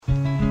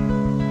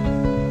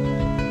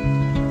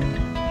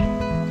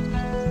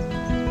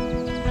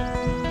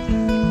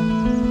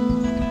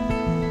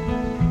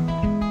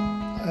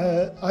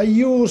I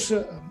use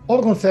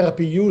organ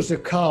therapy, use the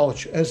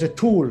couch as a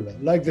tool,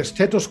 like the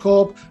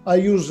stethoscope, I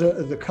use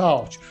the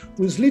couch.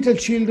 With little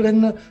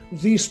children,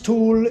 this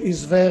tool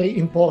is very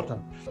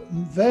important.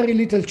 Very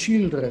little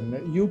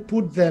children,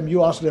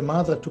 you ask the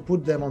mother to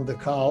put them on the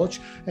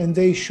couch, and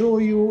they show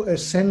you a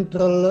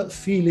central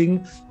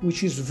feeling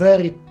which is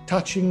very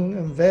touching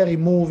and very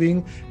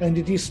moving, and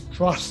it is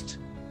trust.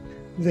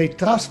 They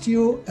trust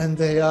you and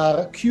they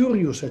are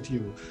curious at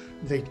you.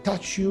 They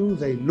touch you,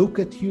 they look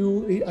at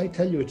you. I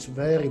tell you, it's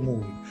very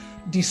moving.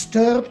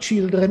 Disturbed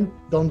children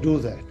don't do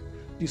that.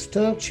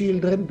 Disturbed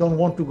children don't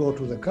want to go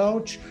to the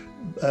couch,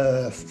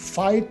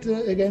 fight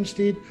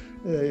against it,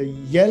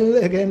 yell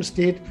against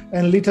it,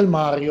 and little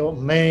Mario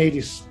made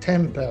his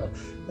temper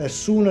as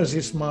soon as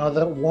his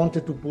mother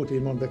wanted to put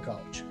him on the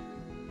couch.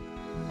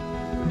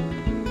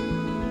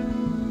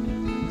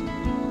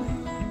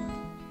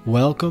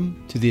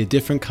 Welcome to the A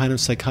Different Kind of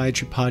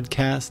Psychiatry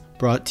podcast,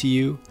 brought to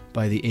you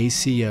by the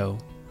ACO.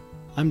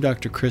 I'm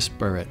Dr. Chris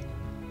Burrett.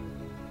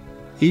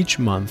 Each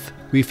month,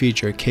 we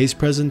feature a case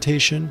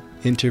presentation,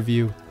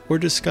 interview, or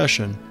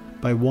discussion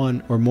by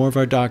one or more of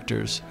our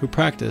doctors who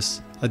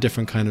practice a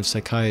different kind of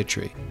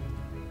psychiatry.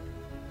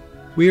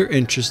 We are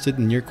interested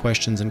in your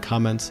questions and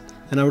comments,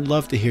 and I would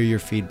love to hear your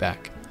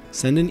feedback.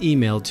 Send an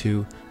email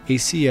to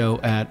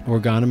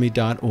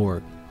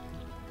aco@orgonomy.org.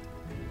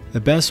 The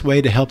best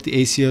way to help the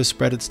ACO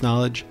spread its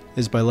knowledge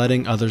is by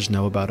letting others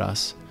know about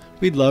us.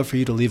 We'd love for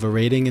you to leave a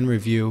rating and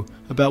review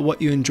about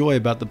what you enjoy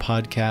about the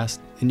podcast,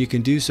 and you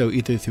can do so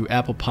either through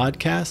Apple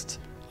Podcasts,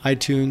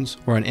 iTunes,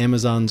 or on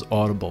Amazon's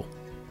Audible.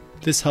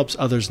 This helps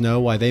others know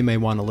why they may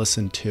want to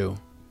listen too.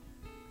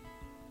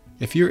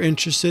 If you're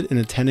interested in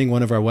attending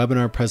one of our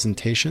webinar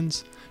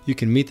presentations, you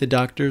can meet the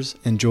doctors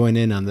and join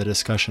in on the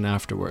discussion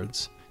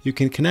afterwards. You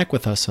can connect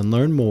with us and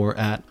learn more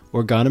at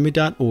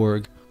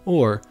orgonomy.org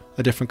or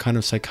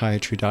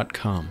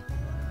adifferentkindofpsychiatry.com.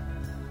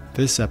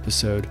 This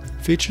episode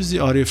features the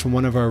audio from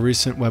one of our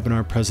recent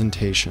webinar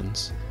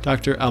presentations.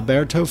 Dr.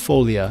 Alberto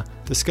Foglia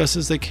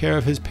discusses the care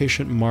of his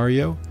patient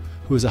Mario,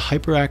 who is a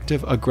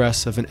hyperactive,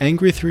 aggressive, and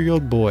angry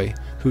 3-year-old boy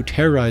who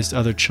terrorized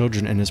other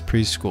children in his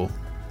preschool.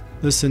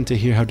 Listen to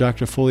hear how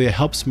Dr. Foglia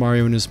helps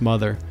Mario and his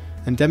mother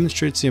and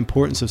demonstrates the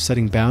importance of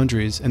setting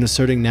boundaries and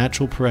asserting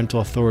natural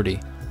parental authority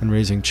when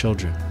raising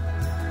children.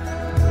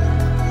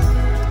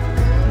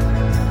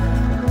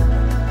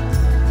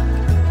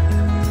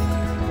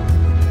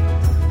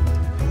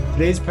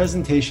 Today's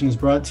presentation is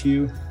brought to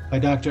you by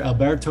Dr.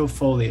 Alberto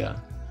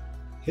Foglia.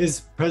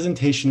 His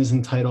presentation is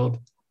entitled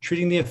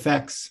Treating the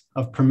Effects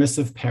of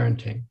Permissive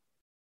Parenting.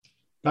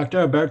 Dr.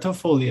 Alberto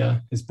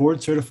Foglia is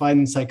board certified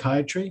in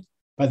psychiatry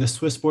by the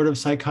Swiss Board of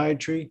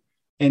Psychiatry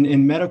and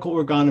in medical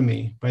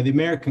orgonomy by the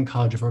American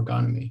College of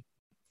Orgonomy.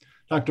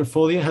 Dr.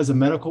 Foglia has a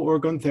medical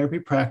organ therapy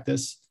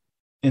practice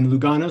in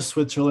Lugano,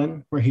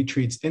 Switzerland, where he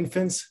treats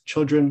infants,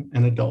 children,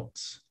 and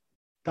adults.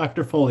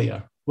 Dr.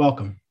 Foglia,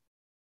 welcome.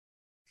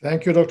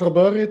 Thank you, Dr.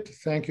 Burrett.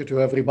 Thank you to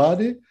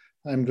everybody.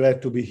 I'm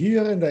glad to be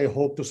here, and I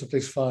hope to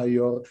satisfy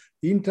your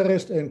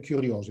interest and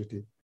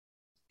curiosity.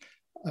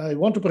 I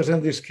want to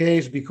present this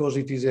case because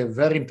it is a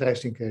very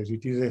interesting case.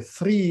 It is a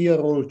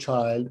 3-year-old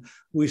child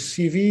with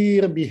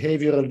severe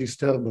behavioral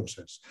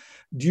disturbances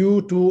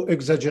due to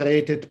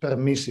exaggerated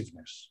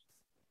permissiveness.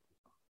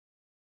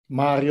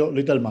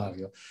 Little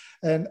Mario.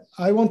 And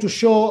I want to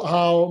show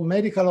how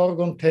medical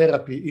organ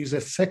therapy is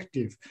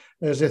effective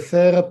as a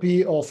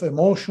therapy of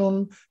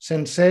emotion,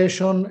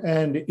 sensation,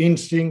 and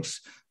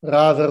instincts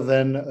rather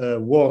than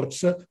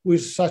words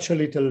with such a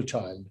little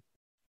child.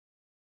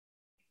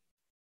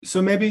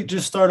 So maybe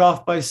just start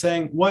off by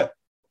saying what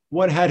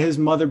had his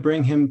mother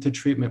bring him to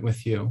treatment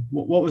with you?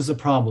 What was the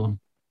problem?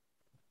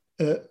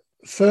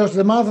 First,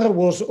 the mother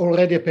was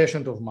already a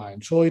patient of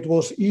mine, so it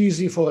was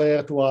easy for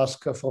her to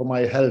ask for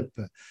my help.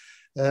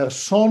 Her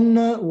son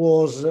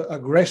was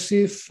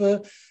aggressive,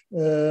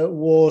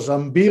 was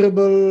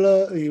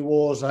unbearable, he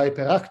was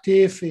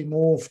hyperactive, he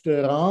moved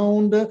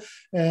around,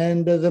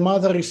 and the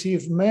mother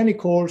received many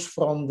calls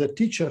from the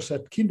teachers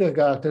at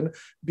kindergarten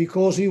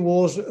because he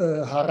was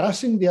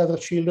harassing the other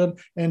children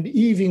and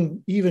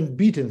even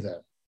beating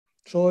them.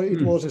 So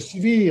it was a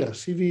severe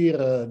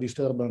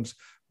disturbance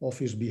of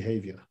his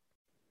behavior.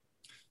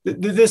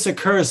 Did this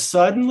occur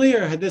suddenly,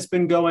 or had this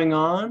been going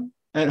on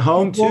at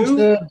home too?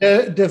 It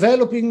was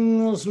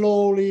developing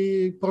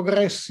slowly,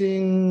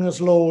 progressing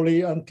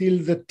slowly until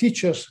the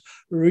teachers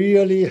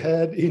really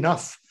had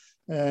enough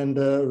and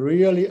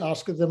really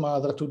asked the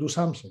mother to do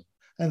something.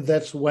 And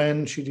that's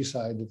when she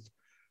decided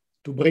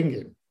to bring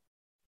him.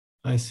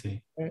 I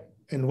see.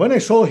 And when I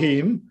saw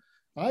him,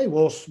 I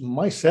was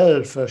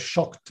myself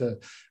shocked.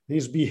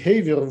 His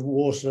behavior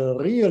was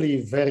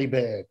really very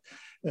bad.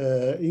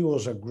 He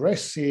was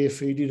aggressive.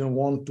 He didn't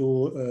want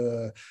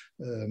to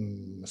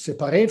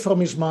separate from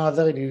his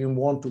mother. He didn't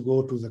want to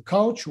go to the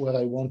couch where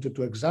I wanted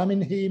to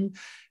examine him.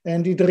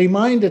 And it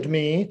reminded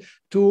me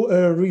to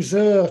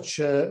research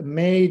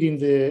made in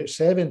the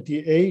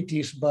 70s,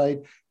 80s by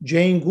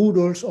Jane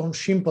Goodall on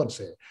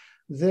chimpanzee.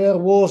 There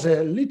was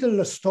a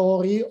little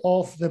story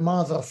of the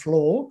mother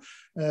Flo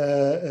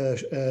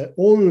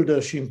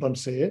old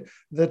chimpanzee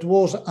that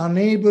was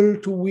unable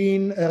to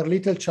win her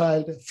little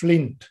child,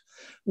 Flint.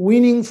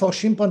 Winning for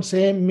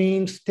chimpanzee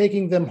means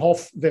taking them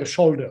off their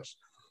shoulders.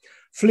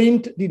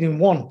 Flint didn't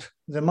want.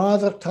 The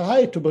mother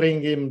tried to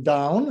bring him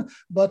down,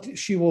 but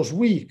she was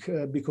weak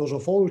because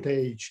of old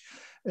age.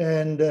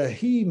 And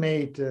he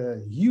made a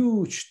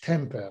huge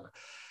temper.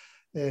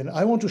 And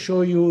I want to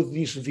show you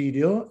this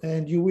video,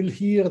 and you will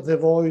hear the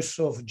voice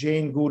of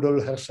Jane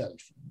Goodall herself.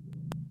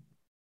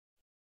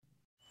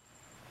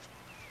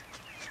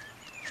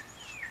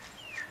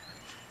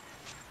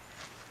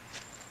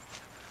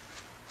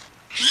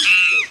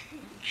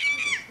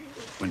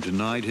 When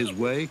denied his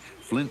way,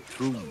 Flint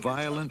threw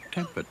violent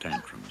temper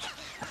tantrums,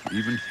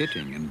 even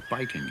hitting and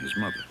biting his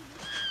mother.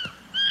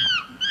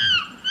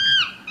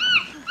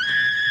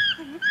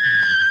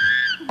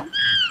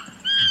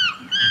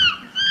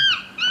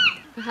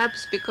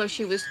 Perhaps because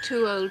she was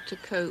too old to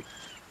cope,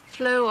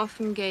 Flo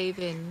often gave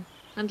in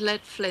and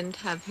let Flint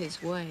have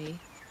his way.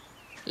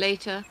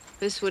 Later,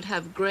 this would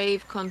have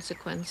grave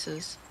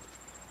consequences.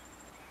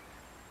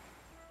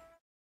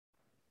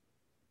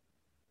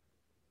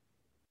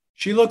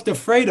 She looked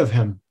afraid of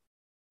him.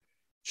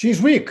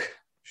 She's weak.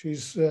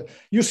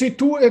 You see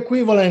two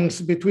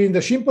equivalents between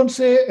the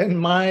chimpanzee and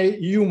my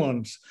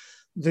humans.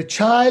 The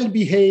child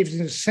behaves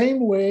in the same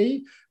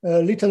way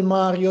little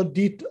Mario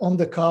did on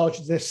the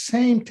couch, the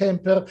same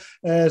temper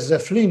as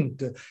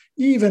Flint.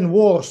 Even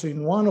worse,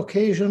 in one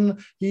occasion,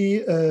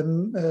 he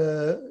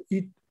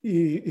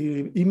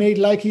made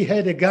like he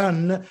had a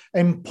gun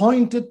and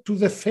pointed to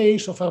the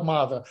face of her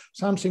mother,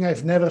 something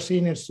I've never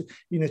seen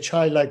in a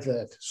child like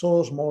that,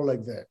 so small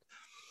like that.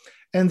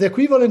 And the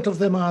equivalent of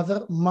the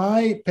mother,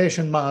 my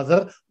patient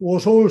mother,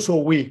 was also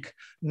weak,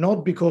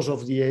 not because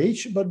of the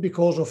age, but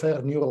because of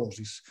her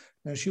neurosis.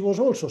 And she was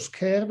also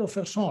scared of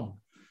her son.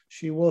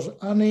 She was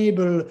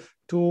unable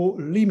to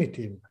limit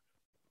him.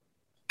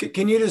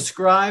 Can you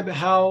describe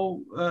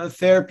how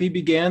therapy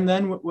began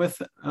then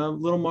with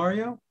little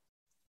Mario?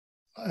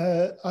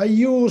 I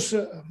use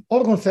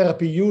organ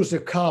therapy, use the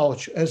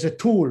couch as a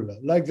tool,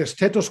 like the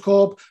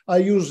stethoscope. I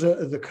use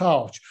the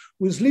couch.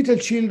 With little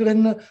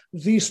children,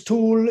 this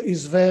tool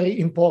is very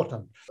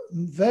important.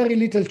 Very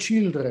little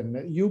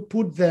children, you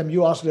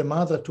ask the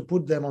mother to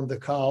put them on the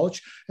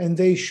couch, and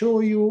they show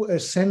you a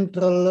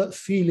central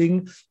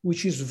feeling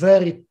which is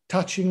very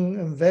touching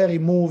and very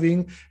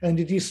moving, and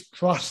it is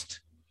trust.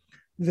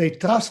 They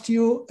trust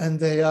you and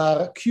they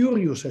are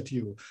curious at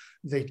you.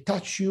 They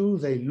touch you,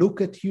 they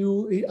look at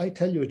you. I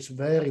tell you, it's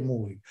very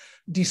moving.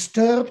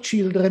 Disturbed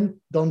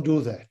children don't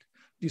do that.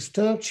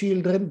 Disturbed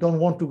children don't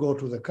want to go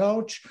to the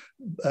couch,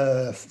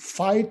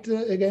 fight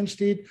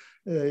against it,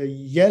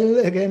 yell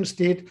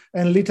against it.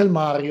 And little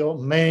Mario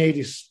made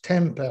his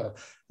temper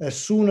as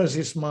soon as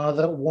his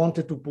mother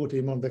wanted to put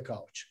him on the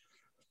couch.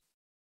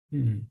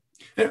 Mm-hmm.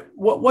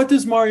 What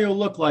does Mario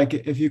look like,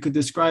 if you could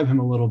describe him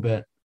a little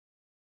bit?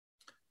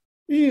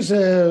 He's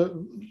a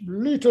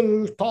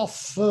little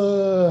tough,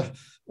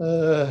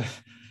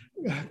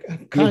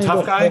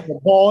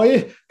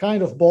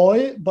 kind of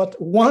boy.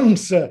 But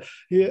once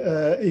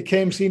he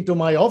came into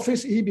my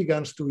office, he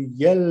began to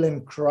yell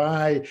and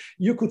cry.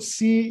 You could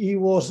see he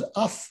was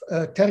half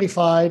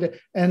terrified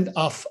and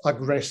half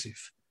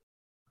aggressive.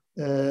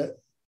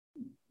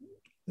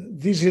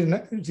 This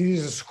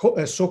is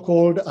a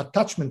so-called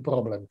attachment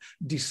problem.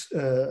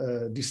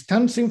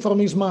 Distancing from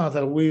his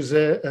mother with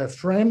a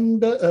friend,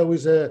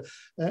 with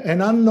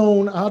an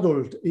unknown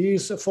adult,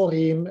 is for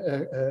him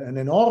an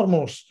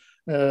enormous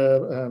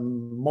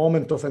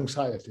moment of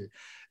anxiety.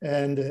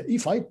 And he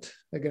fight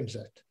against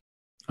that.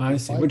 I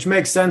see, which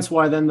makes sense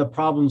why then the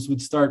problems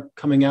would start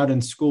coming out in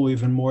school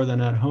even more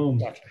than at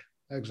home.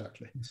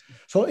 Exactly.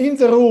 So in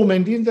the room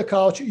and in the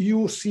couch,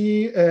 you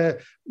see,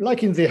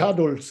 like in the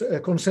adults, a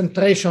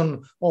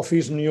concentration of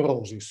his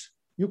neurosis.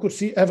 You could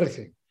see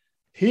everything,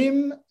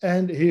 him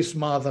and his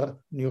mother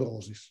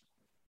neurosis.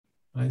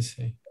 I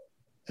see.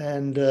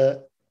 And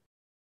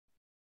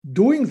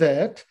doing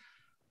that,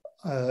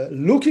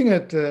 looking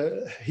at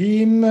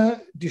him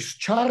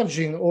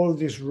discharging all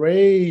this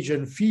rage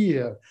and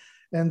fear,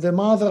 and the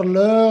mother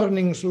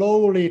learning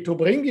slowly to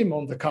bring him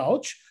on the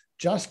couch,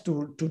 just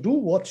to do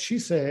what she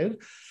said,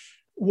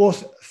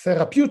 was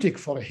therapeutic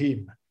for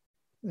him.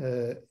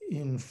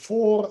 In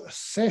 4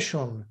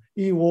 sessions,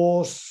 he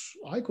was,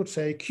 I could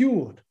say,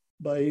 cured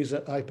by his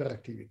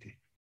hyperactivity.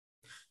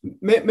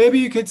 Maybe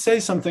you could say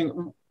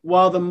something.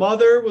 While the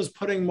mother was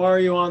putting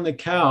Mario on the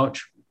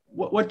couch,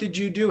 what did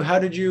you do? How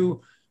did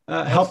you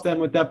help them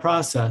with that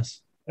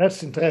process?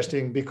 That's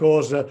interesting,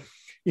 because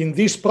in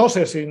this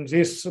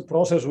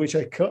process which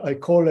I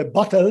call a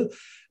battle,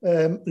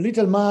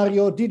 little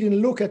Mario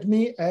didn't look at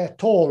me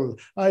at all.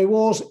 I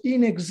was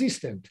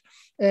inexistent.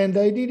 And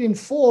I didn't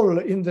fall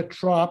in the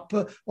trap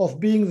of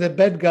being the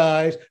bad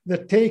guys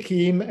that take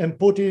him and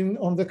put him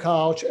on the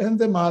couch, and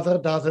the mother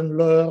doesn't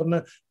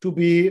learn to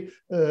be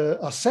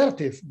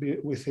assertive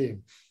with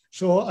him.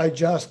 So I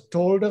just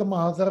told her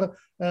mother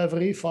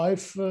every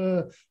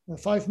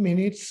 5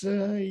 minutes,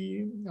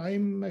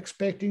 I'm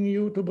expecting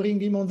you to bring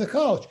him on the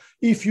couch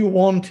if you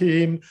want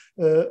him,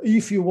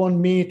 if you want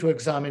me to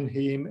examine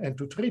him and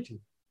to treat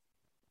him.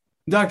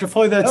 Dr.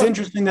 Floyd, that's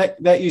interesting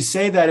that you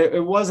say that.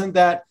 It wasn't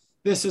that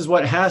this is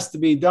what has to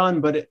be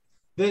done, but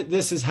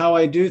this is how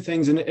I do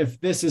things. And if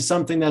this is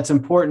something that's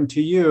important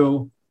to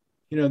you,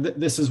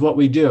 this is what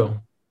we do.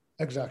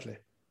 Exactly.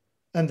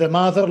 And the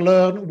mother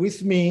learned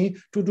with me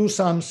to do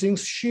some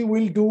things she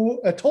will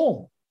do at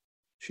home.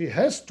 She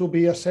has to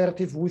be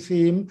assertive with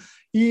him,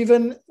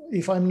 even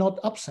if I'm not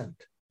absent.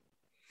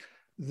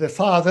 The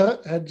father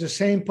had the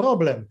same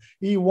problem.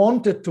 He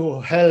wanted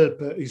to help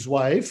his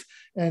wife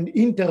and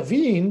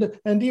intervened,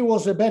 and he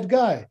was a bad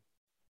guy.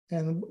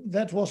 And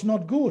that was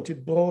not good.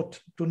 It brought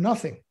to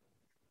nothing.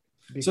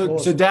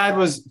 So dad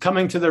was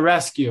coming to the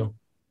rescue.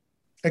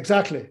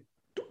 Exactly.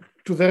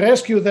 To the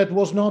rescue that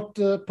was not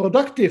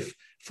productive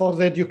for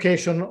the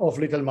education of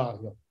little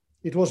Mario.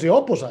 It was the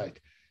opposite,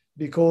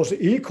 because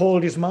he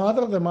called his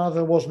mother. The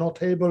mother was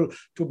not able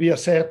to be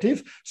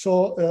assertive,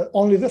 so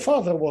only the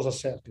father was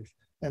assertive,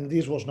 and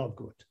this was not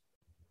good.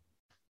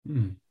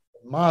 The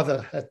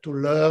mother had to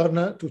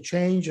learn to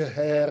change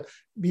her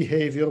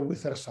behavior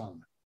with her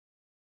son.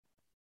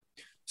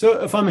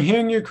 So if I'm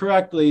hearing you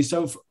correctly,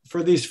 so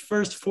for these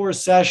first 4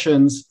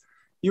 sessions,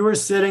 you were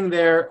sitting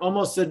there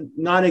almost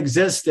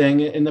non-existing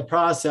in the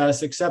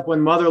process, except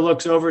when mother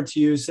looks over to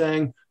you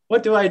saying,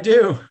 "What do I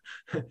do?"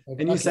 Exactly.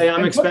 And you say,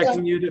 "I'm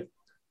expecting you to."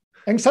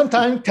 And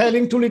sometimes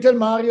telling to little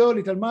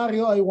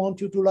Mario, I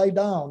want you to lie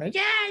down. And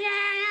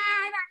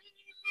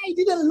he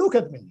didn't look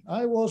at me.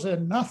 I was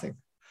nothing.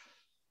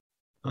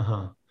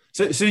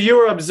 So you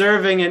were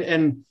observing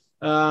and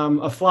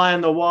a fly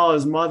on the wall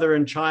as mother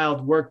and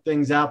child work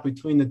things out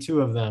between the two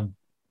of them.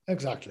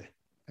 Exactly.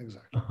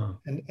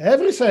 And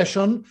every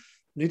session,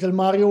 little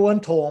Mario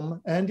went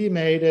home and he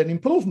made an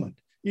improvement.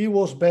 He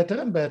was better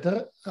and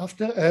better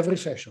after every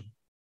session.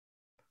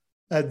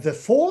 At the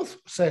 4th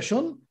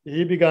session,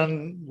 he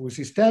began with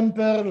his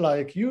temper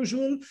like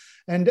usual.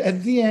 And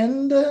at the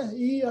end,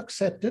 he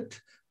accepted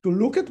to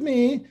look at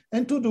me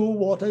and to do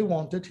what I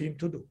wanted him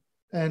to do.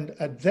 And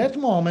at that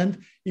moment,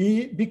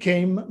 he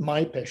became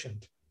my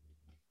patient.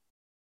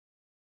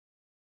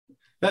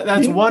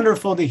 That's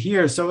wonderful to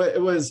hear. So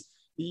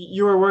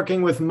you were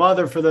working with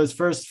mother for those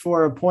first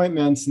 4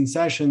 appointments and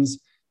sessions,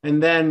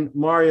 and then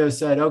Mario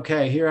said,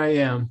 "Okay, here I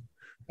am."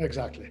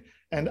 Exactly.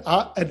 And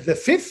at the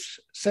 5th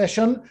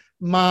session,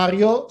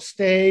 Mario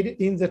stayed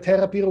in the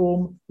therapy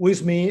room with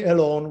me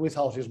alone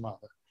without his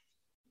mother.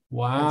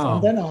 Wow. And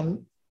from then on,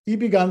 he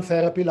began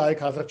therapy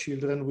like other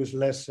children with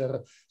less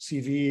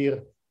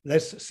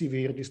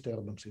severe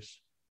disturbances.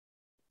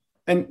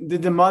 And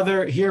did the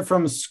mother hear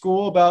from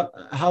school about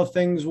how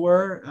things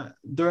were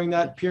during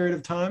that period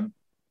of time?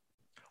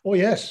 Oh,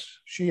 yes.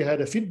 She had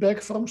a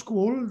feedback from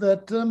school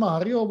that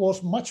Mario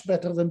was much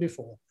better than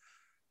before.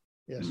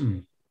 Yes.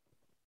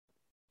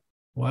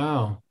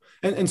 Wow.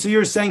 And so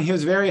you're saying he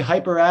was very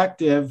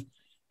hyperactive,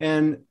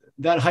 and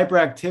that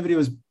hyperactivity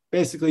was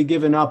basically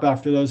given up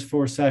after those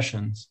 4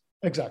 sessions.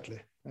 Exactly.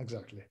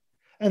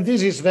 And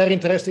this is very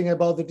interesting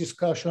about the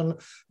discussion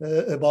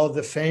about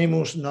the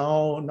famous,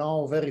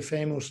 now very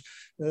famous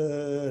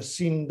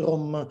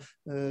syndrome,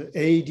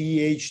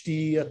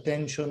 ADHD,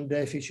 attention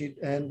deficit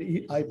and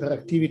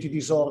hyperactivity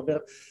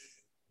disorder.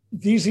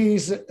 This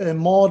is a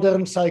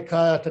modern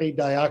psychiatry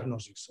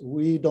diagnosis.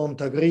 We don't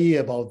agree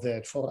about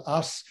that. For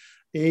us,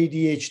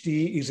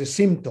 ADHD is a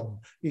symptom.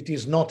 It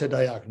is not a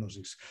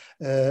diagnosis.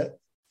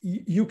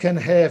 You can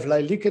have,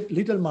 like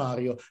little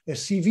Mario, a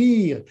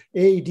severe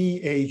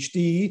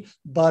ADHD,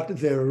 but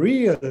the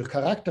real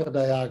character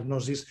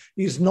diagnosis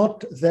is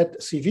not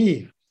that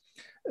severe.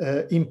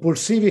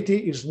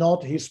 Impulsivity is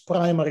not his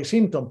primary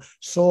symptom.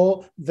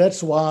 So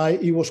that's why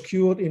he was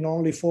cured in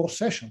only 4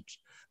 sessions.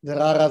 There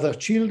are other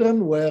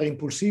children where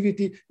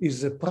impulsivity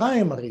is the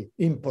primary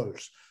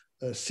impulse,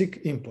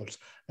 sick impulse.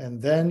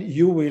 And then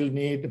you will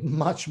need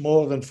much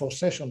more than 4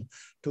 sessions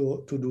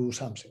to do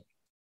something.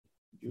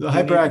 The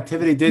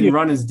hyperactivity didn't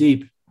run as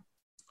deep.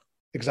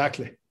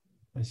 Exactly.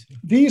 I see.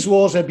 This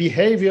was a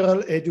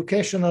behavioral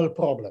educational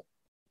problem.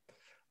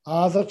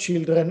 Other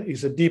children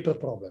is a deeper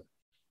problem.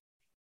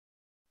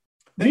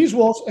 This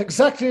was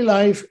exactly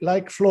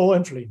like Flo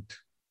and Flint.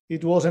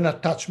 It was an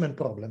attachment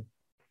problem.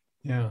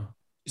 Yeah.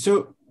 So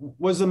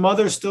was the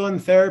mother still in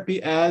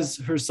therapy as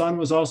her son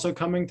was also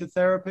coming to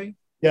therapy?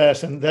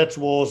 Yes, and that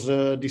was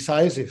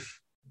decisive.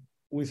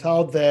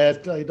 Without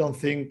that, I don't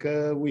think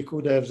we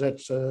could have that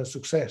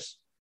success.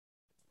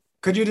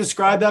 Could you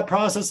describe that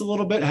process a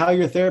little bit, how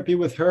your therapy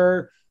with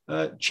her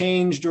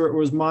changed or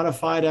was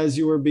modified as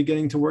you were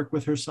beginning to work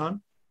with her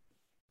son?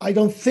 I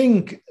don't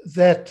think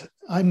that,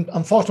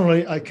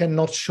 unfortunately, I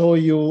cannot show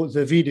you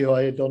the video.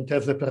 I don't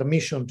have the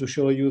permission to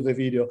show you the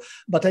video.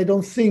 But I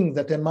don't think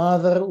that a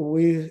mother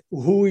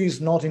who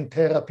is not in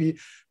therapy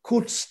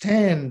could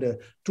stand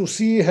to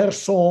see her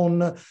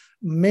son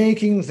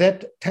making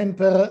that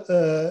temper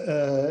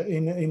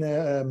in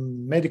a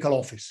medical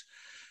office.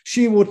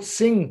 She would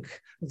think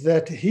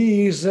that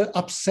he is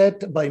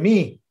upset by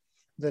me,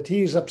 that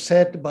he is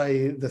upset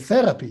by the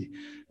therapy,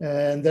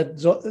 and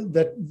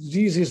that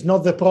this is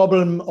not the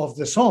problem of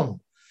the son.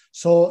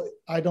 So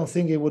I don't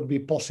think it would be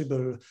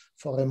possible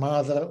for a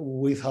mother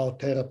without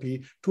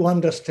therapy to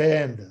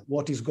understand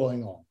what is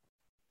going on.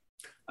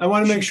 I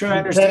want to make sure I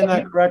understand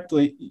that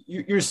correctly.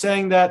 You're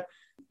saying that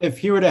if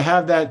he were to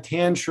have that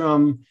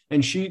tantrum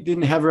and she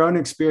didn't have her own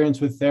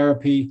experience with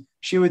therapy,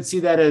 she would see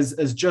that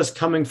as just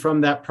coming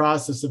from that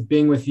process of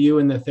being with you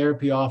in the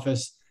therapy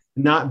office,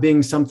 not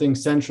being something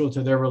central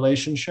to their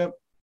relationship?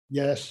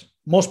 Yes,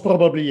 most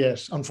probably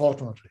yes,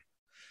 unfortunately.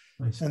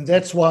 And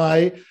that's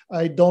why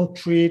I don't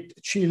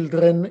treat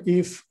children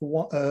if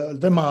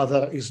the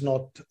mother is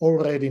not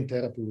already in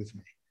therapy with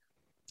me.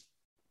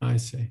 I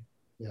see.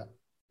 Yeah.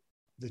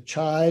 The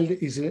child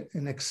is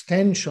an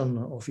extension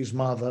of his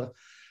mother.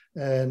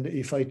 And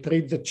if I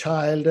treat the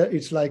child,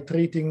 it's like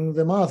treating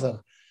the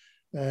mother,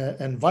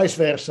 and vice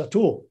versa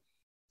too.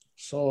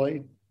 So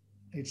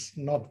it's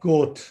not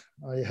good.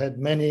 I had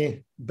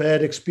many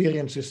bad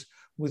experiences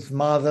with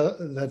mother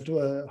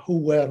who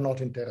were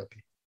not in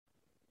therapy.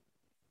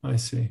 I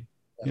see.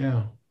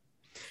 Yeah.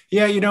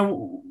 Yeah. You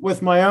know,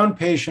 with my own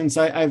patients,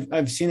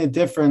 I've seen a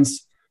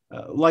difference,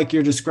 like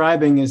you're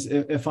describing, is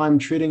if I'm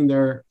treating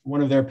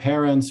one of their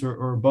parents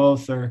or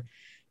both,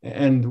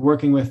 and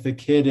working with the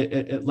kid,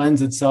 it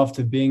lends itself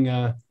to being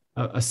a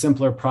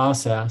simpler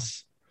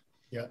process.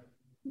 Yeah.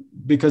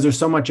 Because there's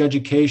so much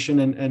education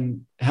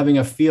and having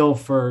a feel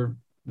for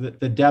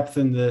the depth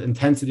and the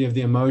intensity of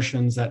the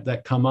emotions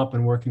that come up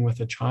in working with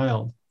a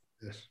child.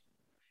 Yes.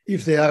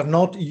 If they are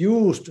not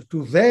used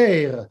to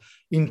their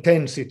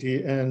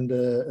intensity and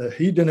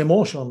hidden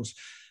emotions,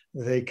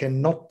 they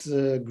cannot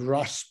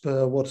grasp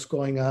what's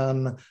going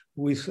on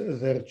with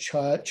their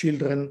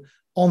children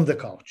on the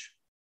couch.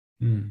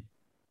 Mm.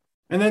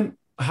 And then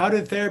how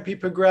did therapy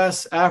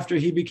progress after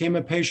he became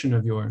a patient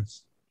of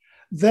yours?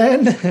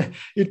 Then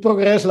it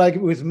progressed like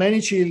with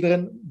many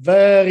children,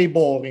 very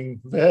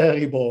boring,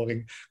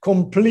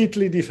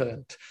 completely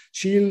different.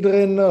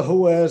 Children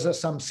who has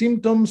some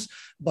symptoms,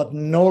 but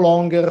no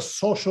longer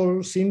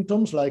social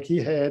symptoms like he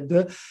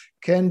had,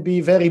 can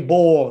be very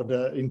bored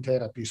in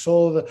therapy.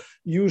 So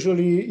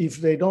usually if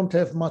they don't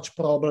have much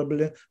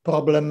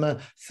problem,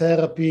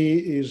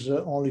 therapy is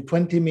only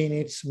 20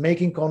 minutes,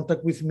 making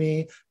contact with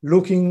me,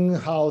 looking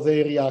how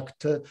they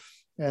react,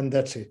 and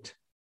that's it.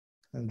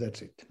 And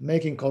that's it.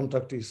 Making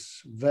contact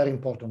is very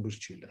important with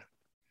children.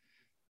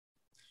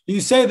 You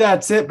say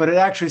that's it, but it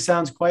actually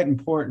sounds quite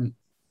important.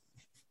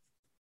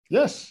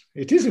 Yes,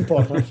 it is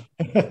important.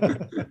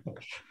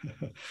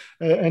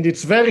 And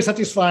it's very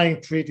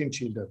satisfying treating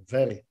children,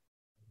 very.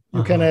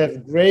 You can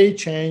have great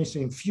change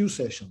in few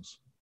sessions.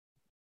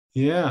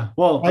 Yeah.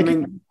 Well, like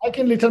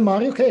in Little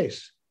Mario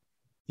case.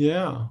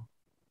 Yeah.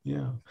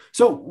 Yeah.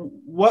 So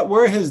what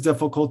were his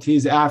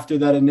difficulties after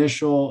that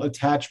initial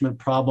attachment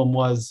problem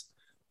was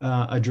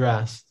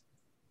addressed?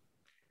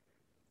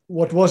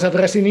 What was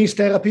addressed in his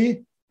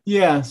therapy?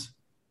 Yes.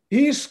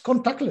 His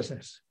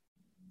contactlessness.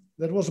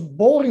 That was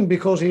boring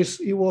because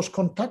he was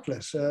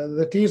contactless.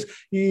 That is,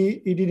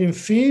 he didn't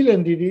feel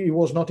and he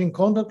was not in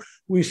contact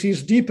with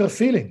his deeper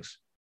feelings.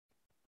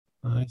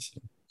 I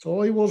see.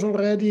 So he was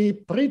already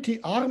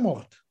pretty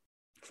armored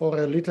for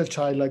a little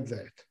child like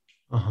that.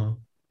 Uh-huh.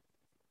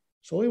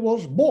 So he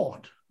was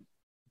bored.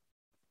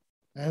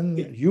 And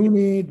you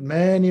need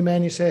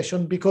many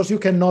sessions because you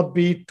cannot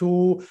be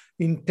too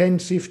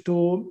intensive,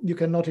 you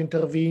cannot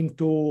intervene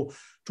too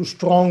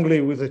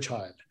strongly with the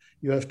child.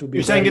 You have to be.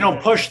 You're saying you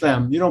don't push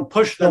them. You don't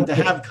push them to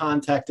have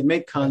contact, to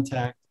make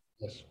contact.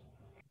 Yes.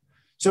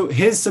 So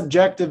his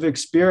subjective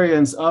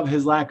experience of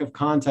his lack of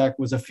contact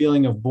was a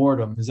feeling of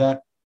boredom. Is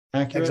that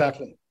accurate?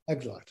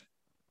 Exactly.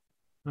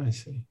 I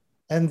see.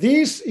 And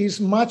this is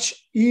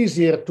much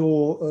easier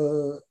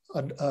to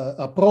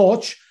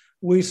approach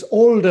with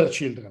older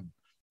children,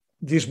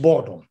 this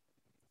boredom.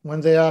 When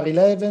they are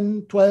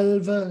 11,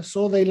 12,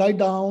 so they lie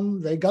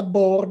down, they got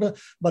bored,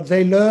 but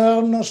they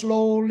learn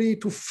slowly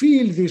to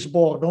feel this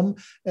boredom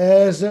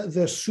as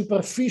the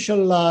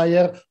superficial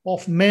layer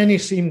of many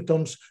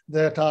symptoms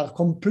that are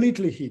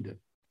completely hidden.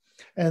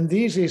 And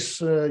this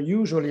is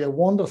usually a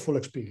wonderful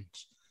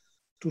experience.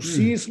 To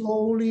see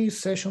slowly,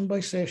 session by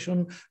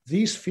session,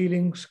 these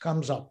feelings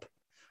comes up.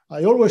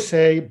 I always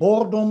say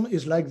boredom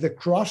is like the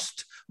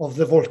crust of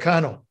the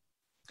volcano.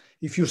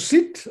 If you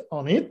sit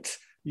on it,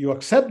 you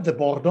accept the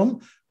boredom,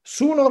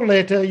 sooner or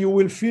later you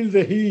will feel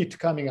the heat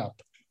coming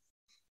up.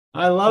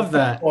 I love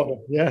that.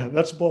 Yeah,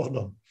 that's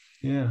boredom.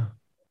 Yeah.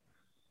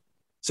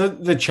 So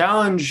the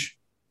challenge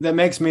that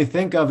makes me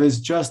think of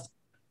is just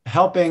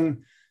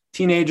helping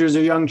teenagers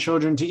or young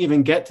children to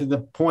even get to the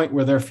point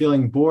where they're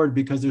feeling bored,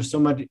 because there's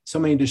so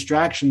many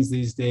distractions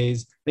these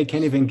days. They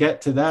can't even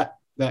get to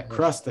that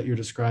crust that you're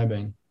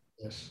describing.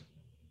 Yes.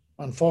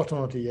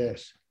 Unfortunately,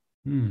 yes.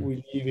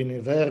 We live in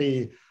a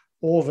very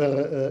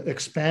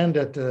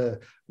overexpanded,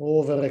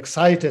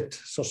 overexcited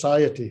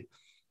society.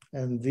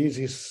 And this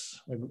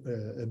is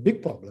a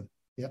big problem.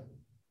 Yeah.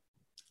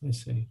 I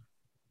see.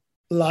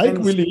 We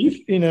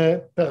live in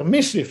a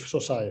permissive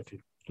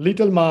society.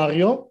 Little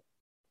Mario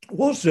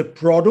was a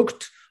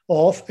product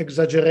of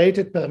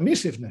exaggerated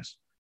permissiveness,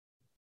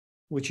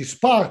 which is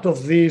part of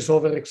this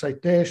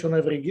overexcitation.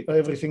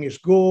 Everything is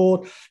good.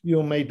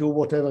 You may do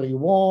whatever you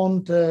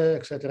want,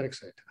 etc.,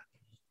 etc.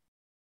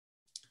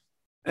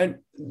 And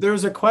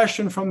there's a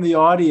question from the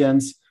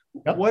audience.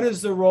 Yep. What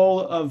is the role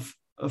of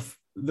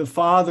the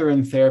father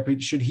in therapy?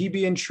 Should he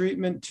be in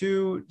treatment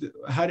too?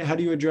 How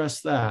do you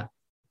address that?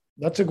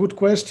 That's a good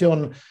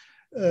question.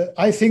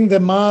 I think the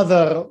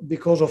mother,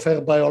 because of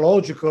her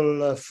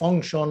biological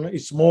function,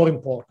 is more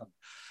important.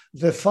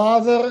 The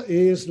father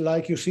is,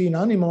 like you see in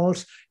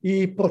animals,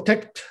 he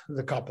protects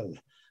the couple.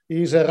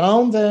 He's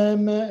around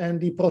them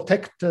and he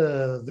protects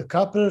the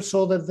couple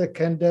so that they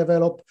can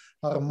develop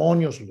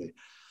harmoniously.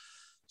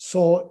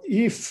 So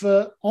if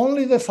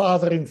only the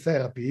father in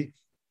therapy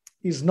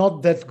is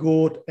not that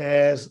good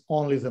as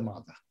only the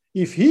mother.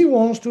 If he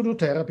wants to do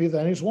therapy,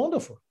 then it's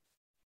wonderful.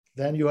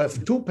 Then you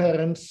have two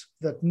parents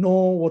that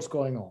know what's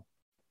going on.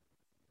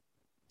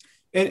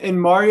 In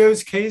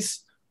Mario's case?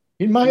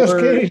 In Mario's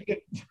case,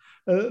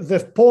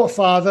 the poor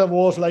father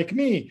was like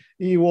me.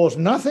 He was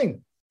nothing.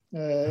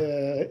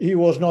 He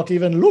was not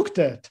even looked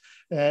at.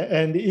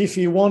 And if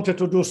he wanted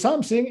to do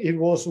something, it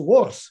was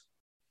worse.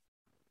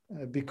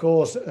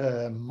 Because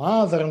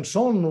mother and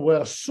son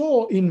were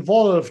so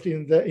involved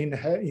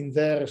in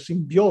their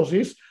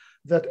symbiosis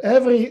that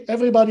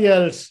everybody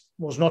else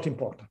was not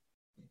important.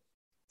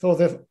 So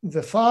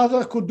the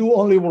father could do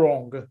only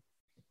wrong.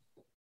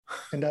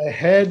 And I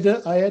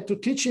had to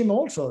teach him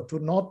also to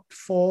not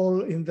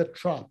fall in the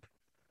trap.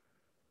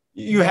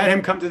 You had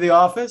him come to the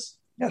office?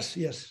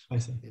 Yes. I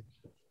see.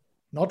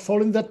 Not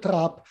fall in the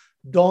trap.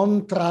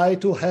 Don't try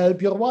to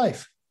help your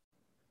wife.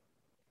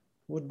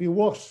 Would be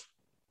worse.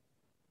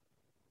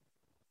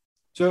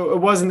 So it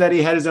wasn't that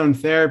he had his own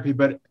therapy,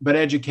 but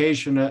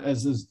education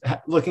as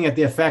looking at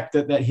the effect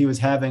that he was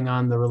having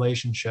on the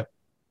relationship.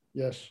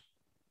 Yes.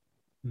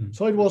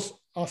 So it was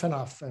half and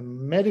half. A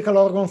medical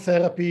organ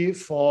therapy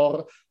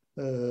for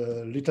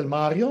little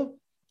Mario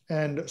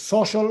and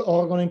social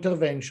organ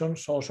intervention,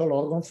 social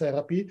organ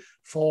therapy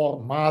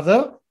for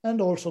mother and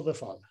also the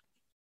father.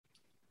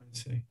 I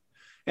see.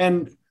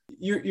 And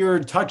you're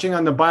touching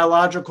on the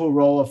biological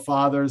role of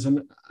fathers.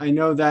 And I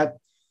know that,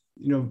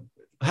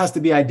 has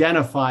to be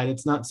identified.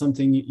 It's not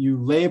something you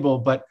label,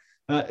 but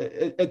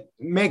it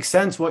makes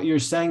sense what you're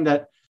saying,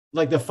 that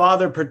like the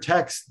father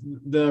protects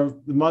the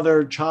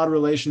mother-child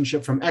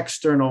relationship from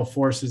external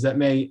forces that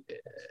may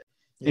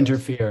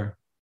interfere.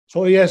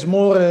 So he has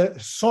more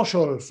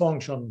social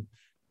function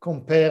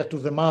compared to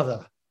the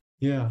mother.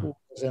 Yeah. Who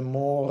has a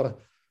more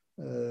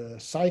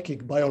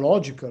psychic,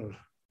 biological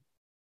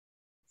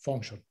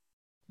function.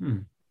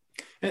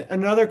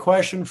 Another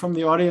question from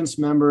the audience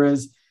member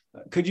is,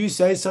 could you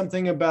say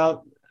something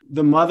about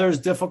the mother's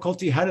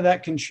difficulty? How did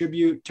that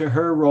contribute to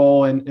her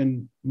role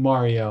in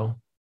Mario?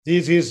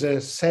 This is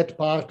a sad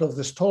part of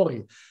the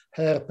story.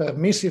 Her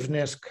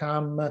permissiveness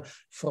comes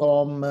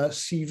from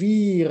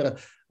severe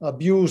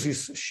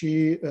abuses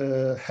she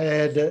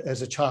had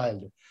as a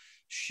child.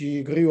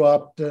 She grew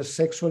up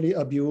sexually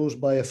abused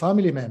by a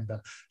family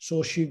member.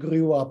 So she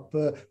grew up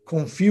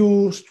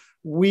confused,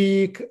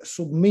 weak,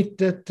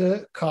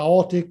 submitted,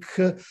 chaotic.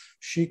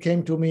 She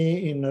came to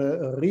me in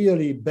a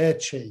really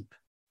bad shape.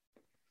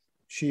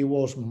 She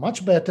was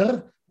much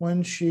better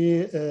when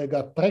she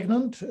got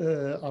pregnant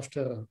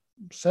after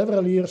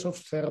several years of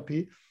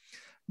therapy,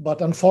 but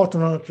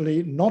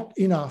unfortunately not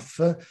enough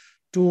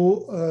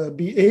to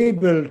be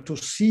able to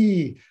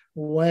see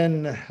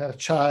when her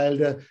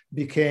child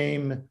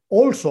became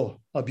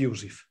also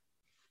abusive.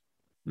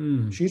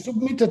 She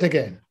submitted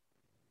again,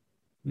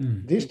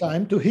 this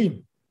time to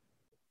him.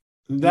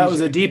 That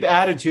was a deep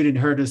attitude in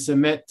her to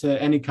submit to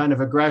any kind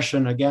of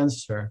aggression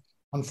against her.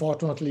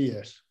 Unfortunately,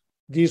 yes.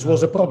 This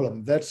was a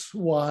problem. That's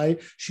why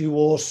she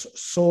was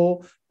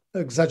so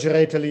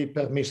exaggeratedly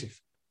permissive.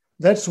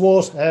 That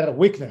was her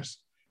weakness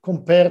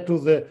compared to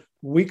the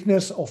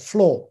weakness of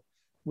Flo,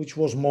 which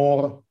was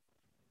more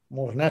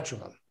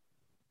natural,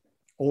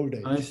 old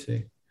age. I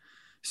see.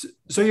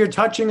 So you're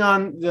touching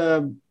on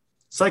the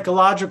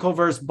psychological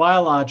versus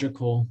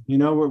biological.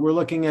 We're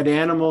looking at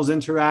animals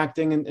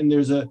interacting, and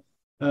there's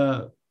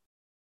the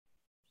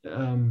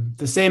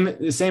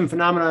same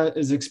phenomena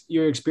as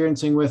you're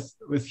experiencing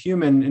with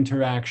human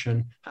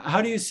interaction.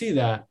 How do you see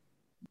that?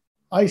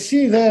 I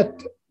see that,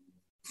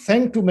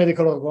 thanks to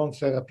medical organ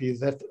therapy,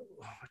 that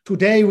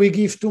today we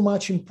give too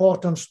much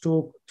importance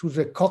to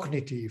the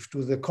cognitive,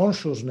 to the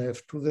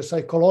consciousness, to the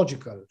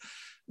psychological.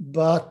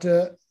 But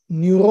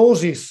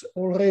neurosis,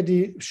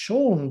 already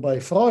shown by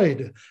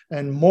Freud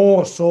and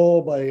more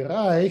so by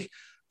Reich,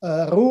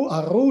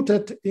 are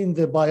rooted in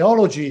the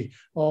biology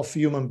of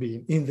human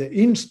being, in the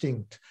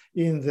instinct,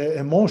 in the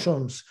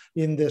emotions,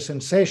 in the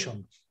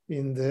sensation,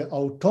 in the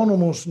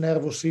autonomous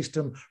nervous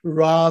system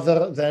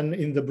rather than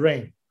in the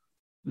brain.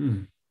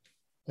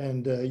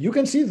 And you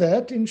can see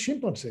that in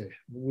chimpanzees,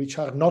 which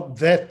are not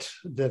that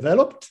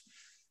developed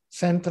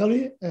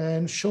centrally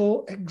and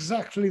show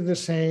exactly the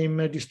same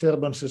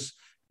disturbances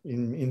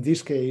in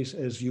this case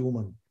as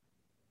human.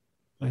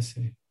 I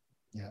see.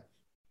 Yeah.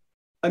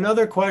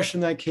 Another question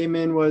that came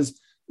in was,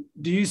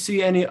 do you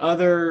see any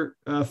other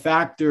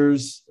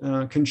factors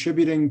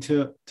contributing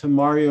to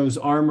Mario's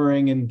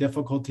armoring and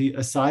difficulty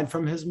aside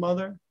from his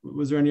mother?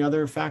 Was there any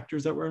other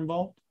factors that were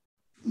involved?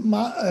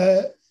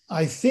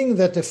 I think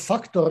that a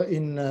factor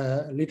in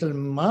little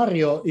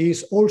Mario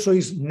is also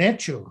his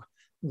nature.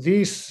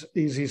 This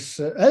is his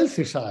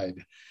healthy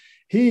side.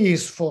 He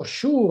is for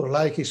sure,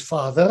 like his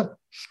father,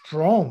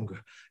 strong.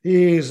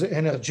 He is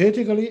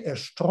energetically a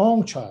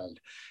strong child.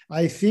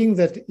 I think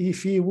that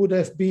if he would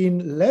have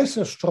been less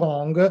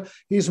strong,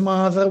 his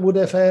mother would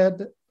have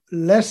had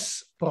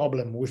less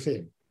problem with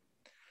him.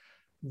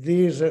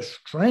 This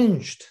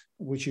strength,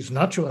 which is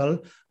natural,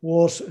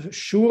 was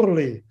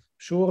surely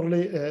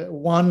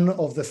one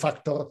of the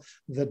factors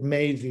that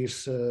made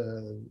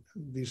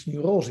this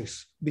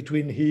neurosis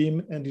between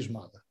him and his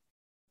mother.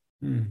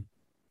 Hmm.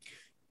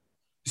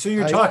 So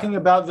you're talking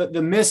about the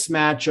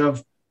mismatch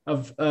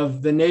of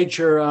the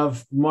nature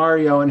of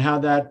Mario and how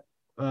that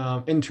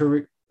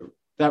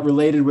that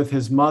related with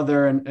his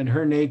mother and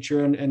her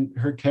nature and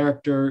her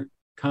character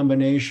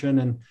combination.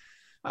 And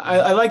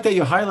I like that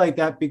you highlight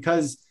that,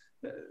 because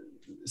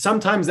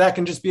sometimes that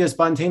can just be a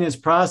spontaneous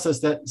process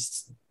that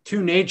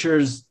two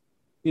natures,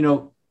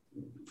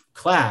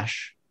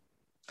 clash.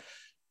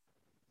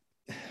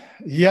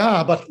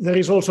 Yeah, but there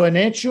is also a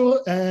nature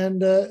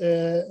and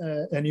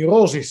a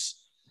neurosis.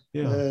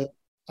 Yeah.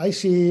 I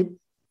see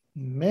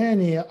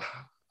many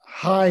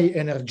high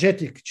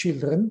energetic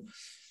children.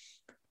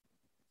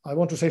 I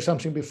want to say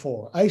something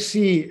before. I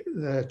see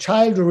the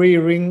child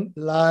rearing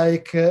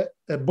like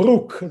a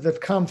brook that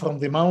comes from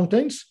the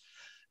mountains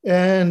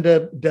and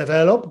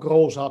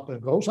grows up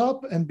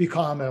and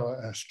become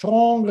a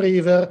strong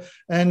river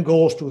and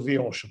goes to the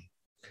ocean.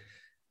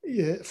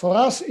 For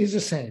us, it's the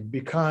same,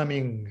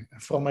 becoming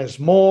from a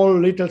small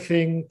little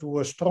thing to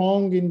a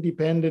strong,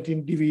 independent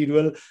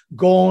individual,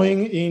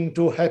 going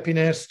into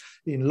happiness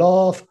in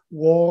love,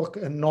 work,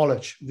 and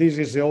knowledge. This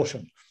is the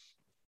ocean.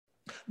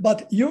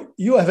 But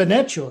you have a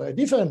nature, a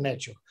different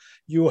nature.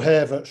 You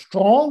have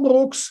strong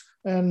brooks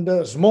and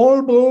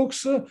small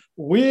brooks,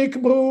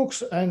 weak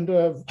brooks, and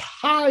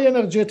high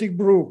energetic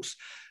brooks.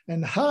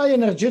 And high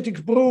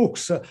energetic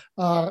brooks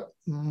are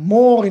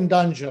more in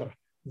danger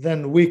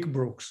than weak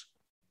brooks.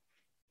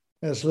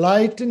 A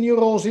slight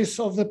neurosis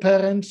of the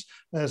parents,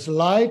 a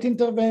slight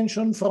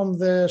intervention from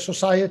the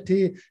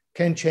society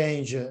can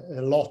change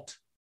a lot.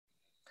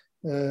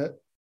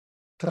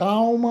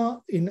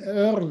 Trauma in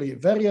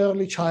very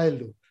early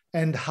childhood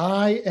and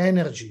high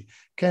energy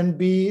can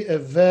be a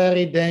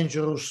very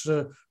dangerous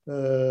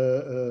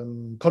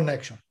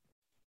connection.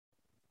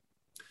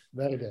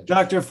 Very dangerous.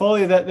 Dr.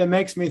 Foley, that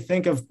makes me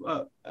think of,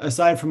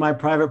 aside from my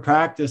private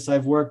practice,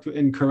 I've worked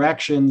in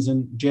corrections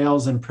and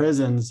jails and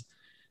prisons.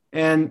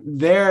 And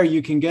there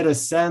you can get a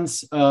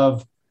sense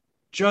of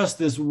just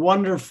this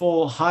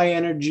wonderful high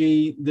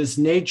energy, this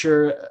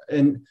nature,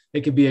 and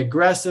it could be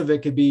aggressive,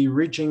 it could be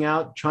reaching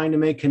out, trying to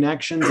make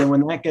connections. And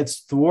when that gets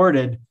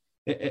thwarted,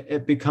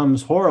 it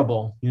becomes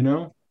horrible,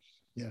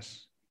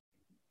 Yes.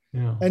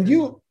 Yeah. And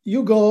you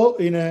go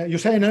you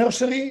say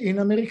nursery in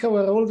America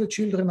where all the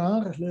children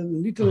are,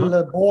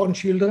 little born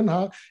children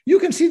are. You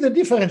can see the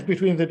difference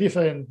between the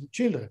different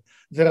children.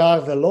 There are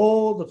the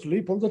low that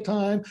sleep all the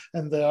time,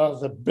 and there are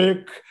the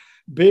big,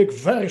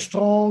 very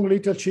strong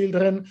little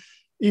children.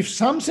 If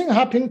something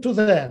happened to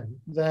them,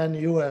 then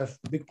you have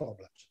big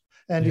problems.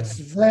 And it's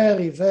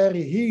very,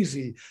 very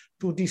easy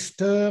to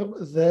disturb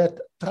that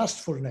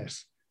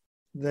trustfulness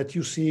that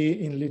you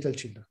see in little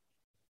children.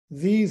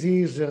 This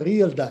is a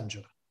real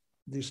danger.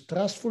 This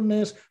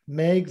trustfulness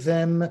makes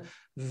them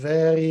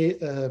very,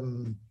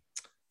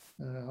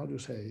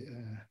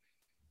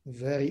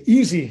 very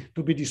easy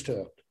to be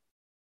disturbed.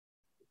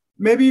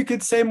 Maybe you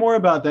could say more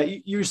about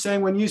that. You're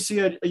saying when you see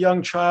a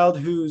young child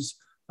who's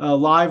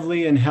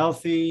lively and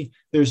healthy,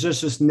 there's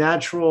just this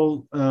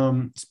natural,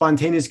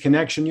 spontaneous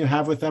connection you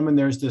have with them, and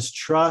there's this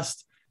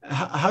trust.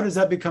 How does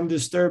that become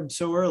disturbed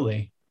so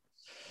early?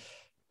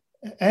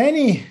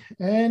 Any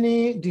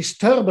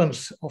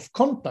disturbance of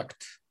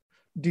contact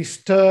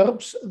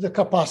disturbs the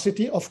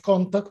capacity of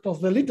contact of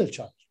the little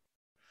child.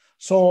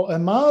 So a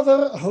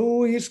mother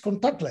who is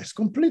contactless,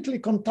 completely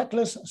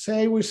contactless,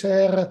 say with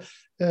her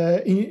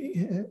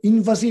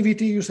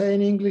invasivity, you say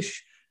in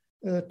English,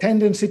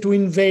 tendency to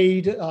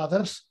invade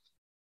others.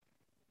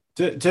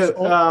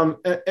 To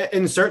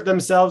insert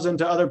themselves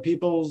into other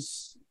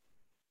people's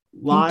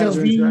lives.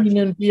 Intervene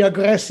and be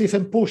aggressive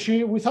and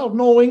pushy without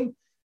knowing.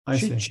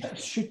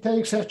 She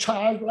takes her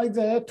child like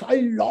that. I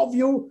love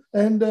you.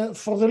 And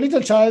for the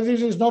little child,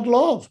 this is not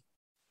love.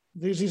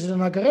 This is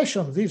an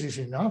aggression. This is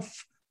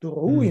enough to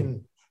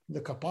ruin the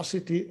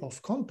capacity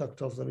of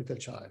contact of the little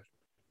child.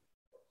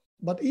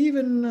 But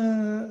even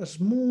a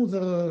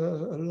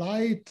smoother,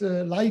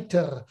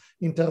 lighter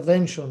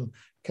intervention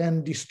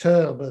can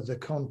disturb the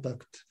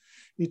contact.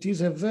 It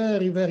is a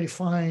very, very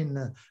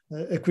fine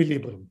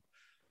equilibrium.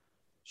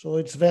 So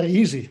it's very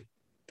easy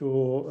to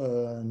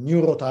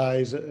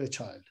neurotize a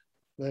child.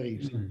 Very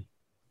easy.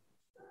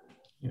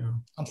 Yeah.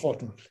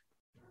 Unfortunately.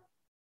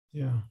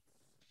 Yeah.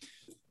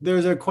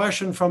 There's a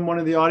question from one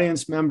of the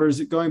audience members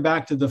going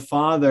back to the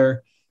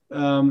father.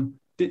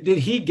 Did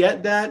he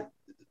get that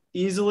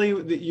easily,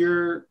 that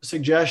your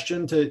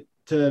suggestion to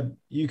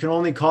you can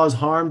only cause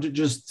harm, to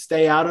just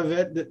stay out of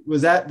it?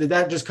 Did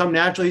that just come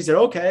naturally? He said,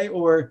 okay,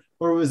 or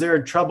was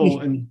there trouble?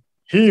 And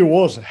he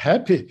was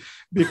happy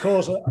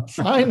because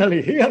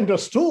finally he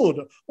understood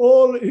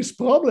all his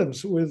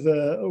problems with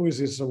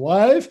his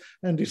wife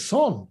and his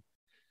son.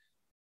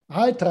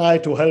 I try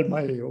to help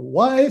my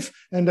wife,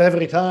 and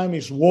every time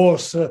it's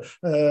worse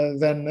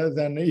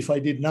than if I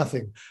did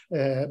nothing.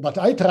 But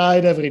I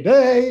tried every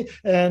day,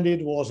 and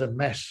it was a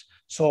mess.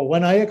 So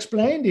when I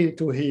explained it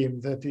to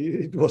him that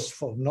it was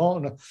for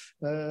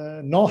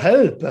no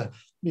help,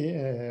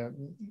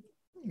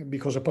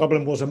 because the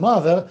problem was a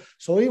mother,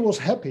 so he was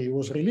happy, he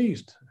was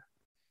released.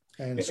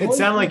 And so it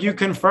sounded like you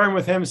confirmed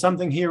with him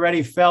something he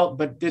already felt,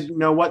 but didn't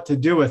know what to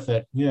do with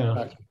it.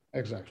 Yeah,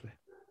 exactly.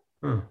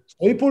 So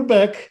he pulled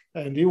back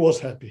and he was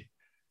happy.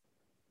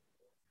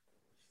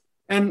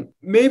 And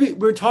maybe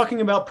we're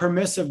talking about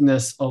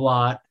permissiveness a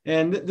lot,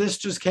 and this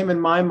just came in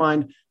my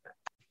mind.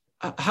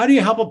 How do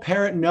you help a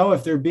parent know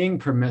if they're being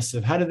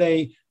permissive? How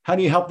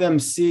do you help them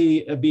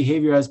see a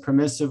behavior as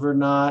permissive or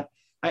not?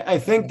 I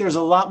think there's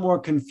a lot more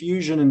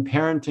confusion in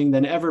parenting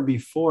than ever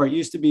before. It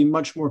used to be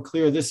much more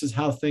clear, this is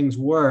how things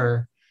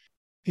were.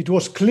 It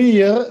was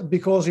clear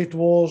because it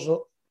was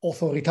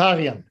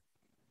authoritarian.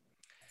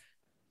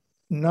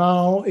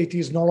 Now it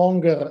is no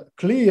longer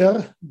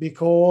clear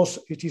because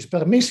it is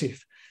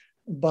permissive.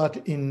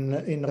 But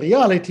in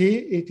reality,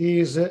 it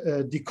is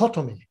a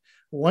dichotomy,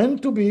 when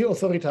to be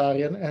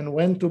authoritarian and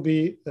when to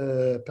be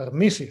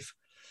permissive.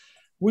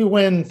 We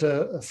went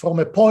from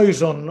a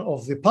poison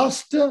of the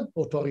past,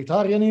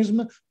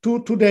 authoritarianism,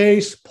 to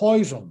today's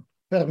poison,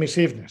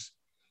 permissiveness.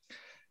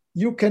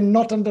 You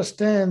cannot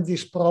understand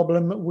this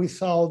problem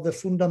without the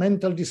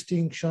fundamental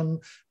distinction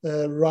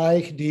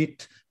Reich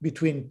did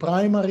between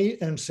primary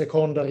and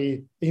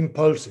secondary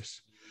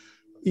impulses.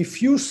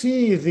 If you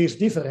see this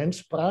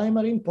difference,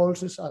 primary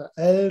impulses are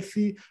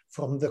healthy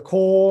from the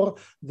core,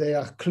 they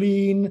are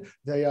clean,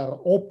 they are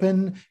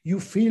open, you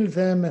feel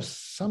them as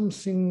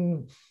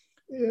something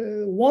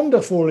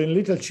wonderful in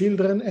little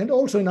children and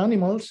also in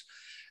animals,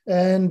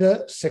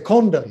 and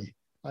secondary,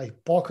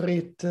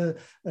 hypocrite,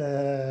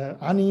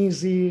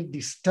 uneasy,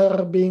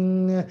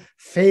 disturbing,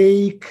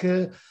 fake.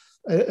 A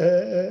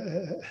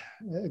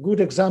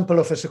good example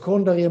of a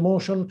secondary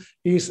emotion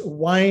is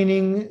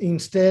whining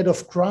instead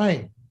of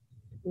crying.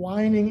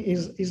 Whining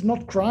is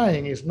not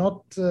crying, is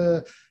not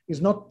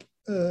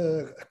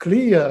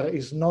clear,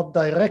 is not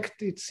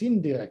direct, it's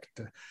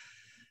indirect.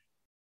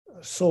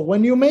 So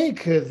when you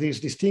make this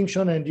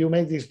distinction, and you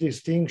make this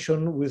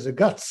distinction with the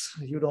guts,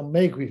 you don't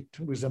make it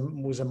with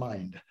the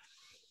mind,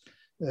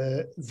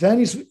 then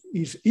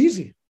it's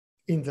easy.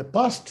 In the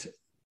past,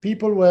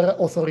 people were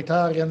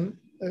authoritarian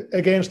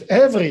against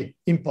every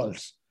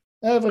impulse.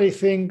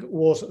 Everything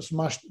was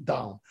smashed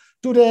down.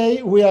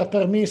 Today, we are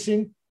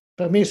permissive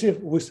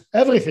with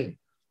everything.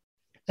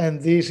 And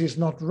this is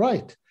not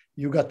right.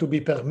 You got to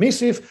be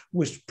permissive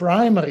with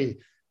primary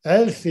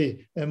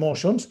healthy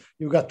emotions.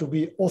 You got to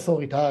be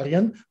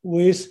authoritarian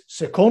with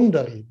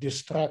secondary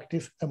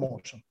destructive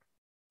emotion.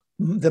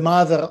 The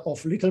mother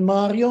of little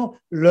Mario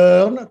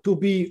learned to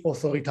be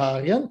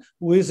authoritarian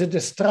with the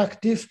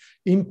destructive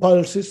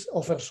impulses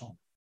of her son.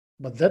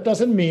 But that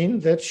doesn't mean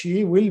that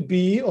she will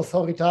be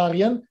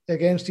authoritarian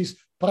against his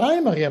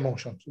primary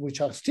emotions,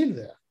 which are still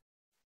there.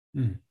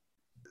 Mm.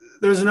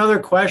 There's another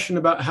question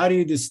about how do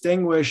you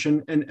distinguish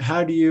and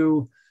how do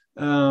you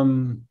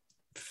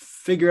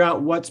figure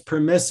out what's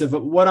permissive.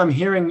 But what I'm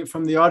hearing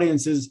from the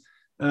audience is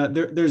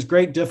there's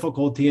great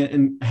difficulty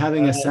in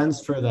having a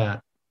sense for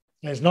that.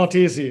 It's not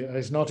easy.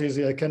 It's not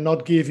easy. I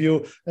cannot give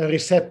you a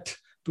recipe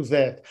to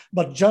that.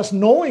 But just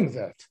knowing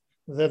that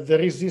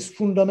there is this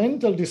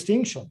fundamental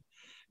distinction,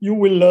 you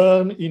will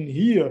learn in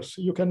years.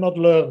 You cannot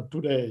learn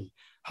today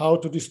how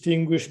to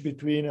distinguish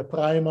between a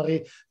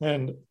primary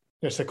and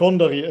a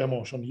secondary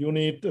emotion. You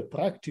need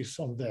practice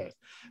on that.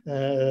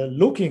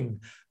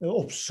 Looking,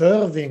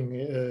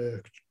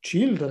 observing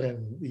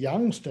children,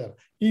 youngsters,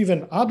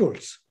 even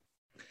adults.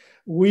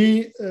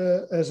 We,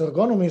 as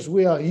ergonomists,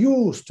 we are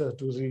used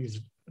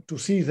to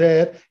see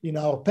that in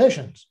our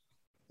patients,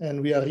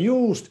 and we are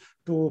used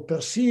to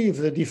perceive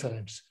the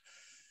difference.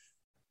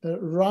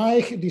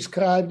 Reich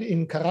described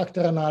in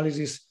character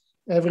analysis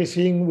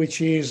everything which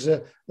is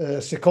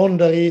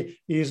secondary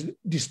is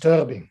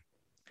disturbing.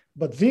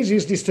 But this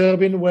is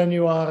disturbing when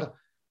you are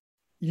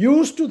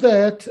used to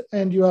that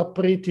and you are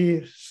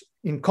pretty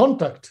in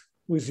contact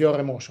with your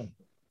emotion.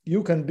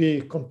 You can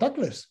be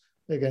contactless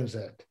against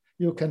that.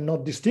 You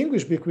cannot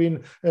distinguish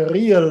between a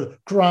real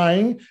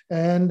crying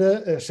and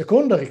a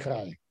secondary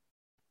crying.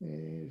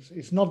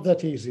 It's not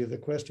that easy. The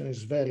question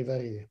is very,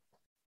 very,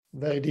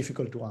 very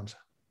difficult to answer.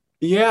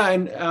 Yeah,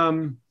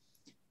 and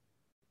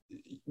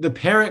the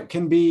parent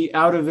can be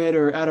out of it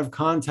or out of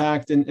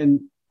contact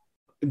and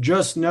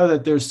just know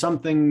that there's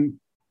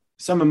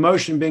some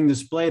emotion being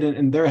displayed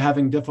and they're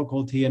having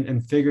difficulty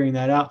in figuring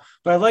that out.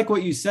 But I like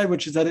what you said,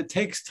 which is that it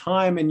takes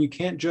time and you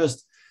can't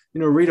just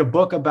read a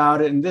book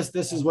about it, and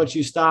this is what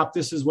you stop,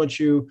 this is what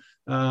you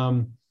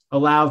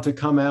allow to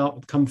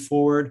come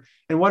forward.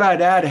 And what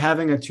I'd add,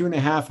 having a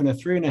 2.5 and a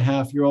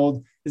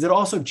 3.5-year-old, is it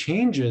also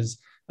changes.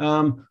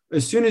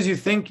 As soon as you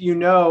think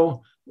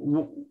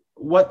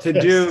what to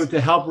do to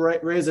help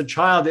raise a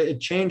child, it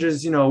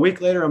changes, a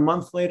week later, a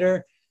month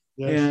later.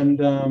 Yes.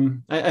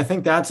 And I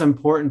think that's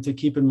important to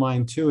keep in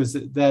mind too, is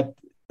that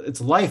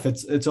it's life.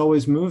 It's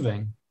always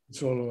moving.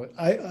 So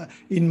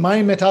in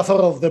my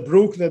metaphor of the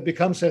brook that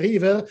becomes a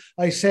river,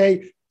 I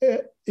say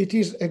it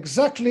is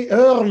exactly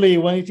early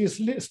when it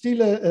is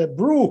still a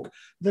brook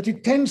that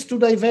it tends to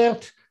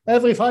divert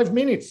every 5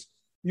 minutes.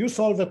 You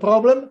solve a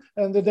problem,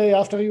 and the day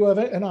after you have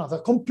another,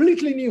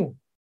 completely new.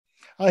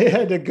 I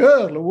had a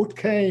girl who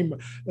came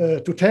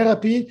to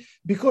therapy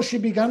because she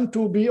began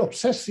to be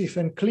obsessive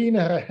and clean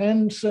her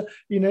hands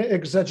in an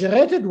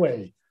exaggerated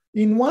way.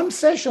 In one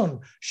session,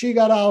 she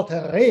got out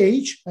her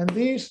rage, and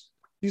this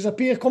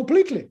disappeared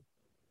completely.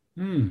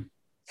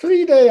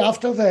 3 days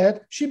after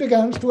that, she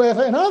began to have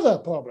another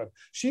problem.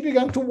 She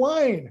began to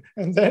whine,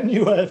 and then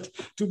you had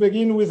to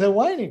begin with the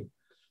whining.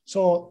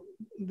 So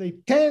they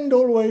tend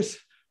always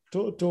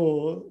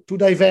to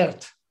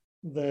divert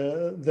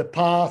the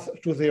path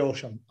to the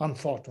ocean,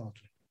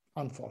 unfortunately.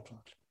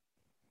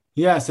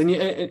 Yes,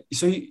 and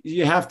so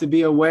you have to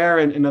be aware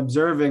and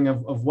observing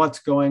of what's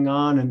going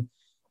on,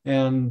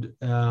 and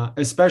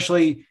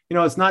especially,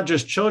 it's not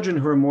just children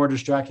who are more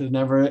distracted than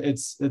ever,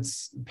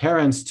 it's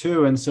parents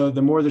too. And so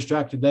the more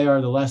distracted they are,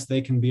 the less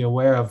they can be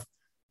aware of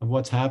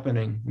what's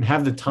happening and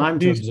have the time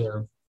to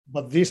observe.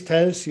 But this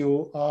tells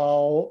you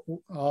how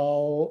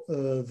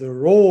the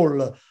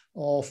role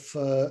of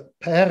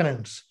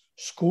parents,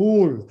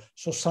 school,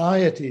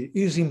 society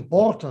is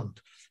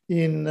important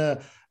in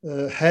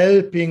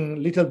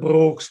helping little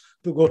brooks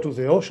to go to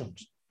the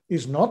oceans.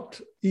 It's not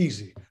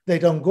easy. They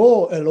don't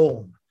go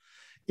alone.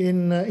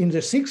 In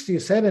the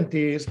 60s,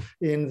 70s,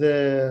 in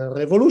the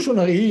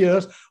revolutionary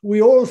years,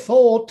 we all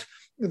thought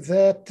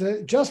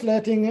that just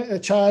letting a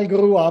child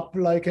grow up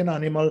like an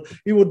animal,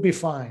 it would be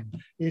fine.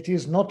 It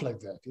is not like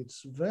that.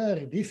 It's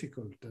very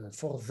difficult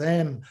for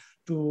them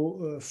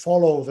to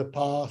follow the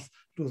path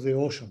to the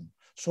ocean.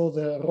 So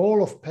the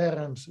role of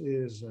parents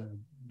is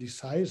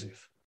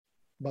decisive.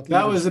 But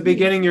that was the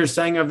beginning you're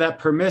saying of that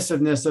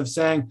permissiveness of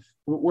saying,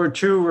 we're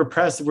too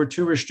repressive, we're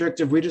too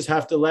restrictive. We just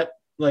have to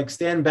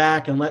stand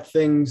back and let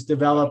things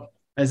develop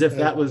as if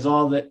that was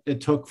all that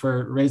it took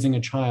for raising a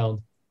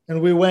child.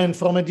 And we went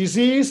from a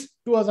disease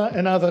to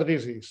another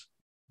disease.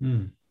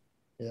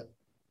 Yeah.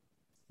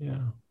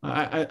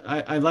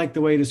 I like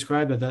the way you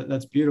described it.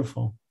 That's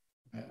beautiful.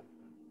 Yeah.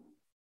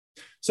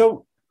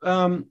 So,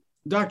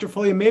 Dr.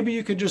 Foglia, maybe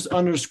you could just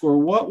underscore,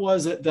 what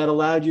was it that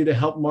allowed you to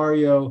help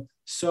Mario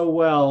so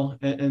well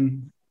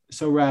and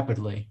so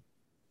rapidly?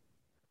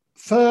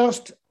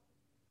 First,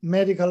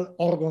 medical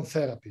organ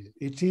therapy.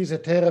 It is a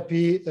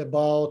therapy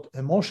about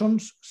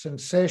emotions,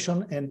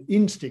 sensation, and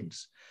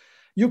instincts.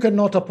 You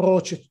cannot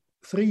approach a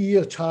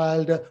 3-year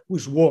child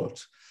with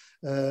words.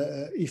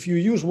 If you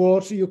use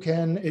words, you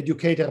can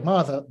educate her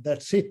mother,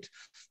 that's it.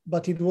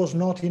 But it was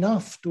not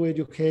enough to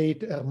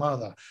educate her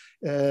mother.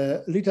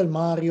 Little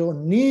Mario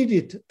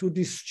needed to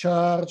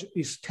discharge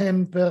his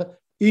temper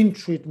in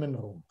treatment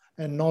room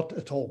and not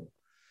at home.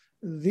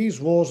 This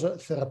was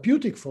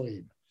therapeutic for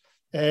him,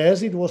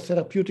 as it was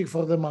therapeutic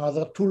for the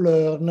mother to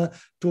learn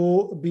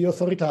to be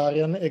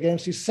authoritarian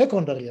against his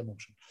secondary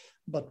emotion.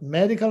 But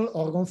medical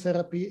organ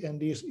therapy and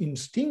this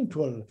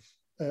instinctual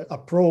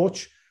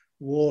approach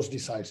was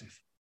decisive.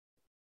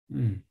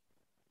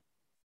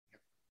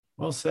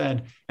 Well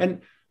said.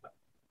 And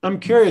I'm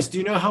curious, do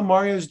you know how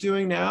Mario's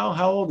doing now?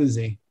 How old is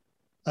he?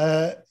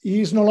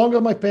 He's no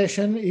longer my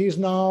patient. He's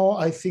now,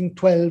 I think,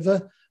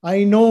 12.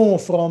 I know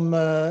from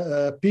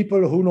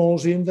people who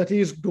knows him that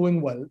he's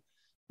doing well,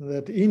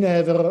 that he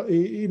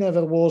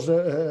never was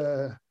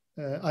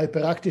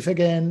hyperactive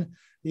again.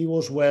 He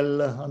was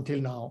well until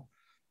now.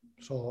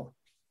 So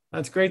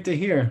that's great to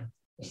hear.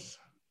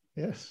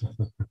 Yes.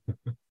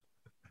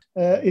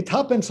 It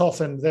happens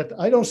often that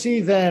I don't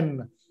see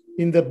them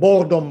in the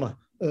boredom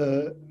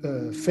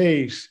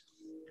phase.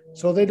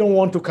 So they don't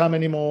want to come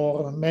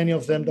anymore. Many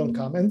of them don't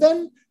come. And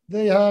then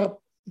they are,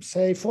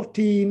 say,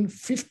 14,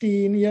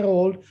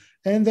 15-year-old,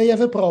 and they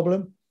have a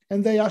problem.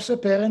 And they ask a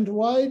parent,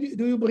 why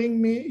do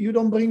you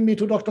don't bring me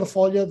to Dr.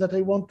 Foglia that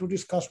I want to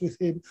discuss with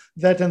him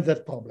that and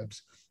that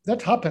problems.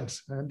 That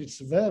happens. And it's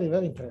very,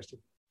 very interesting.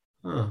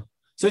 Huh.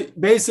 So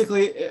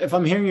basically, if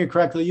I'm hearing you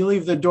correctly, you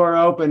leave the door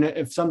open.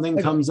 If something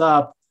comes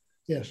up,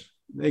 yes,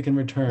 they can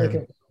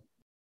return.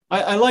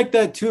 I like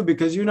that too,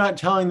 because you're not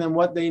telling them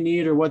what they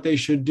need or what they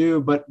should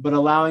do, but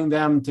allowing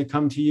them to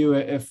come to you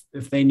if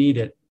they need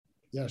it.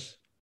 Yes.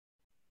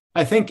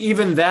 I think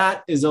even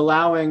that is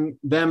allowing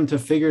them to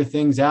figure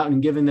things out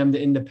and giving them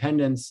the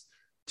independence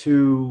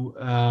to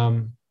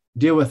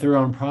deal with their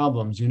own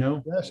problems,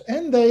 Yes,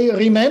 and they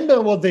remember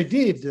what they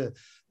did.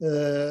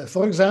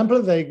 For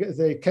example,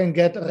 they can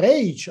get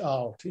rage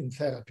out in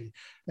therapy,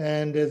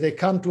 and they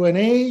come to an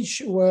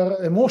age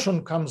where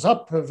emotion comes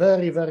up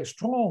very, very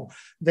strong.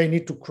 They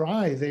need to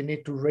cry, they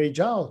need to rage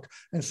out.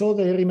 And so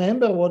they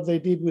remember what they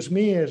did with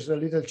me as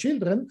little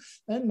children,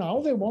 and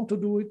now they want to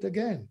do it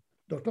again.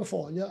 Dr.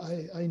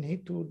 Foglia, I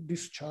need to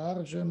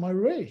discharge my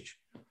rage.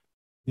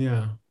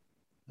 Yeah.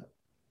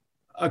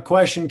 A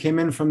question came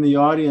in from the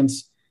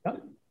audience,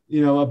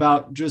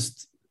 about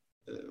just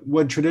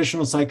would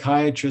traditional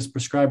psychiatrists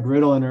prescribe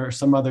Ritalin or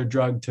some other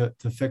drug to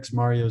fix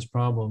Mario's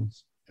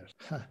problems?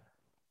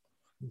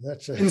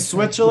 That's in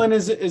Switzerland,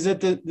 is it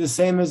the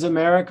same as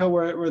America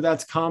where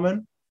that's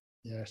common?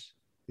 Yes,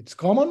 it's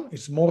common.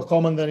 It's more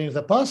common than in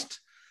the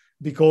past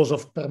because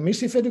of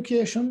permissive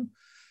education.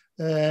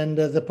 And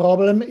the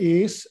problem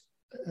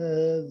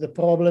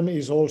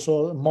is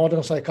also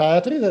modern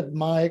psychiatry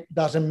that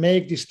doesn't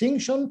make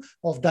distinction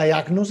of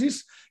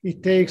diagnosis.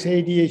 It takes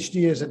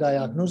ADHD as a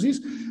diagnosis,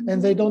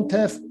 and they don't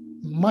have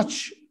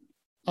much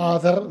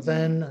other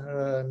than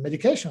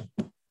medication.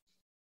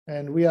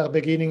 And we are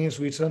beginning in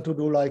Switzerland to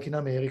do like in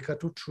America,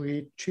 to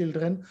treat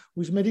children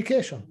with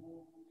medication.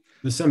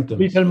 The symptoms.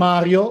 Little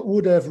Mario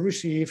would have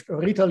received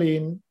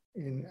Ritalin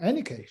in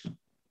any case.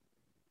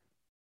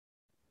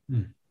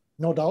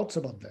 No doubts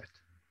about that.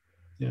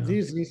 Yeah.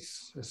 This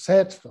is a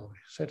sad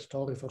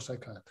story for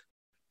psychiatry.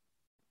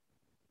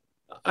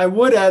 I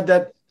would add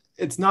that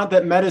it's not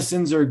that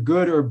medicines are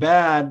good or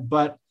bad,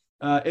 but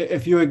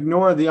if you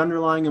ignore the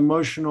underlying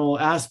emotional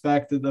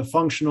aspect of the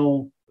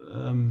functional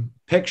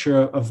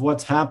picture of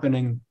what's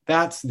happening,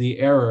 that's the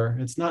error.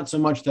 It's not so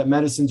much that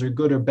medicines are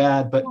good or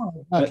bad, but...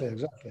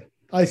 Exactly.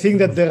 I think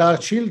that there are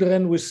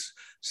children with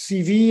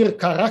severe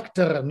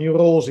character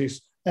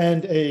neurosis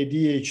and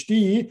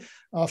ADHD.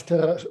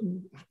 After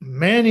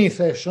many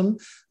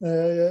sessions,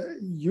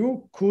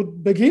 you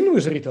could begin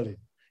with Ritalin.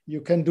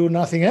 You can do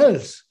nothing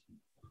else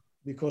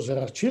because there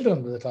are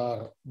children that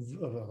are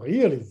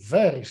really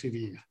very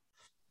severe.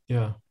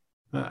 Yeah,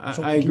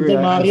 I agree.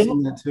 I've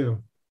seen that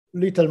too.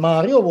 Little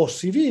Mario was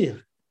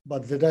severe,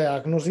 but the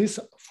diagnosis,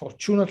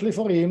 fortunately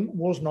for him,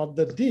 was not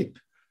that deep.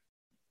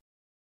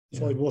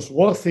 So it was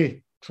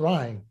worthy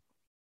trying.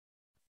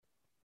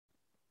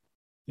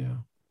 Yeah.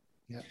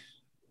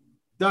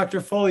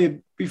 Dr.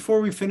 Foglia, before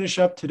we finish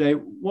up today,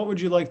 what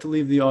would you like to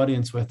leave the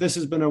audience with? This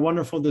has been a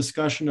wonderful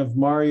discussion of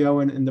Mario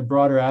and the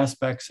broader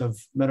aspects of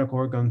medical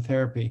orgone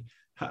therapy.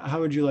 How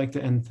would you like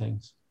to end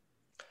things?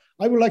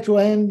 I would like to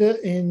end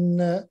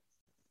in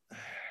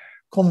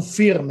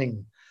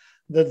confirming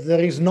that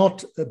there is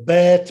not a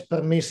bad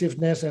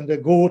permissiveness and a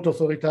good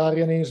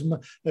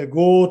authoritarianism, a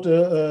good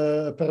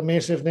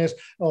permissiveness,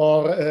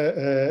 or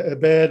a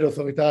bad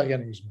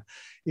authoritarianism.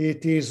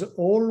 It is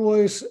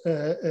always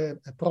a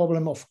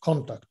problem of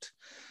contact.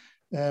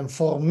 And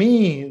for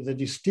me, the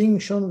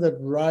distinction that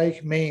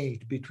Reich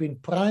made between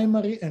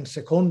primary and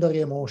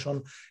secondary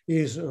emotion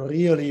is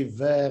really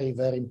very,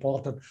 very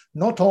important,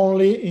 not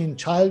only in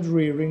child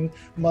rearing,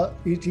 but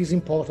it is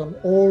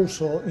important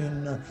also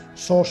in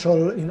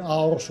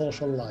our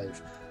social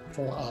life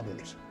for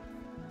adults.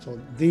 So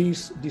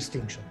this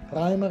distinction,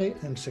 primary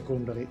and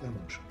secondary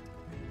emotion.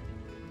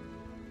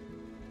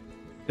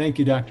 Thank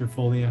you, Dr.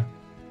 Foglia.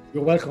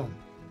 You're welcome.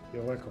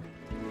 You're welcome.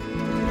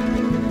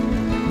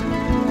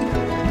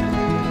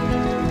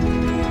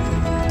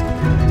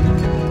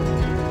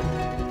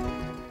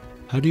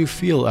 How do you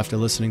feel after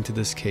listening to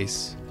this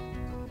case?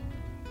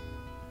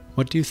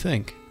 What do you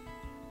think?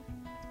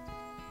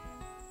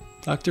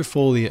 Dr.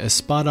 Foglia is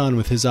spot on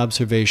with his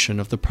observation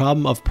of the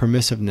problem of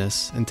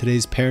permissiveness in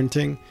today's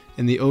parenting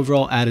and the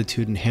overall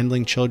attitude in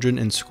handling children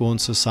in school and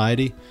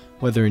society,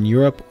 whether in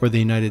Europe or the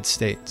United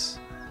States.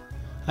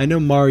 I know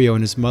Mario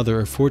and his mother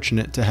are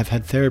fortunate to have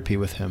had therapy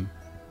with him.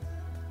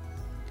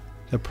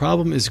 The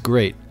problem is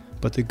great,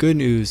 but the good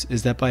news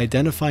is that by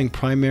identifying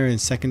primary and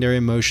secondary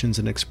emotions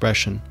and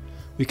expression,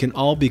 we can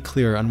all be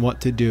clear on what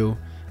to do,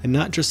 and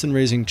not just in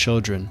raising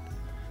children.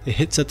 It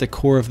hits at the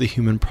core of the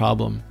human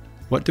problem.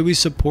 What do we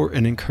support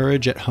and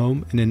encourage at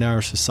home and in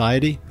our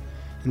society?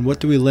 And what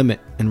do we limit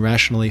and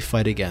rationally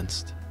fight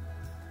against?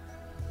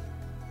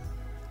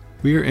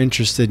 We are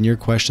interested in your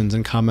questions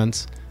and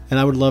comments, and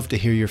I would love to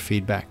hear your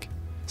feedback.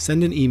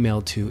 Send an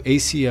email to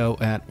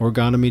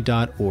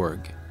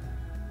aco@orgonomy.org.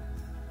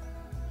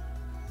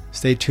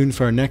 Stay tuned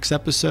for our next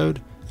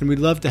episode, and we'd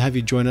love to have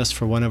you join us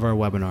for one of our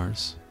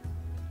webinars.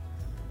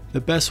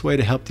 The best way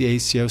to help the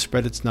ACO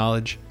spread its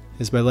knowledge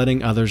is by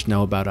letting others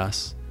know about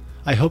us.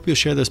 I hope you'll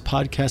share this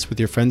podcast with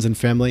your friends and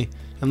family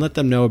and let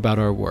them know about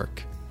our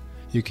work.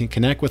 You can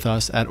connect with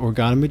us at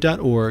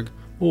orgonomy.org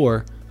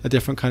or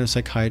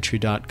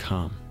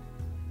adifferentkindofpsychiatry.com.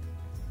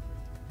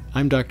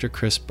 I'm Dr.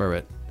 Chris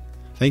Burrett.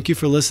 Thank you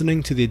for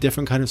listening to the A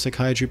Different Kind of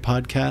Psychiatry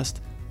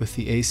podcast with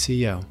the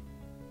ACO.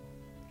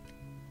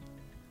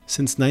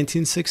 Since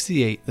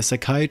 1968, the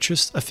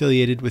psychiatrists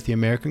affiliated with the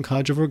American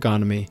College of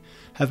Orgonomy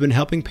have been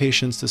helping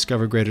patients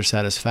discover greater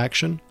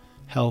satisfaction,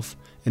 health,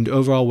 and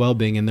overall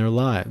well-being in their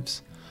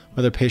lives,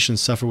 whether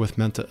patients suffer with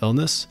mental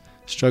illness,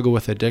 struggle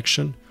with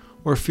addiction,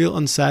 or feel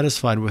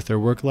unsatisfied with their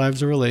work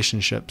lives or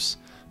relationships.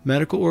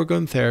 medical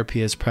orgone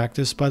therapy as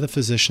practiced by the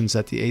physicians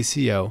at the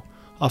ACO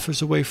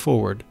offers a way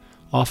forward,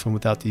 often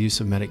without the use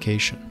of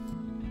medication.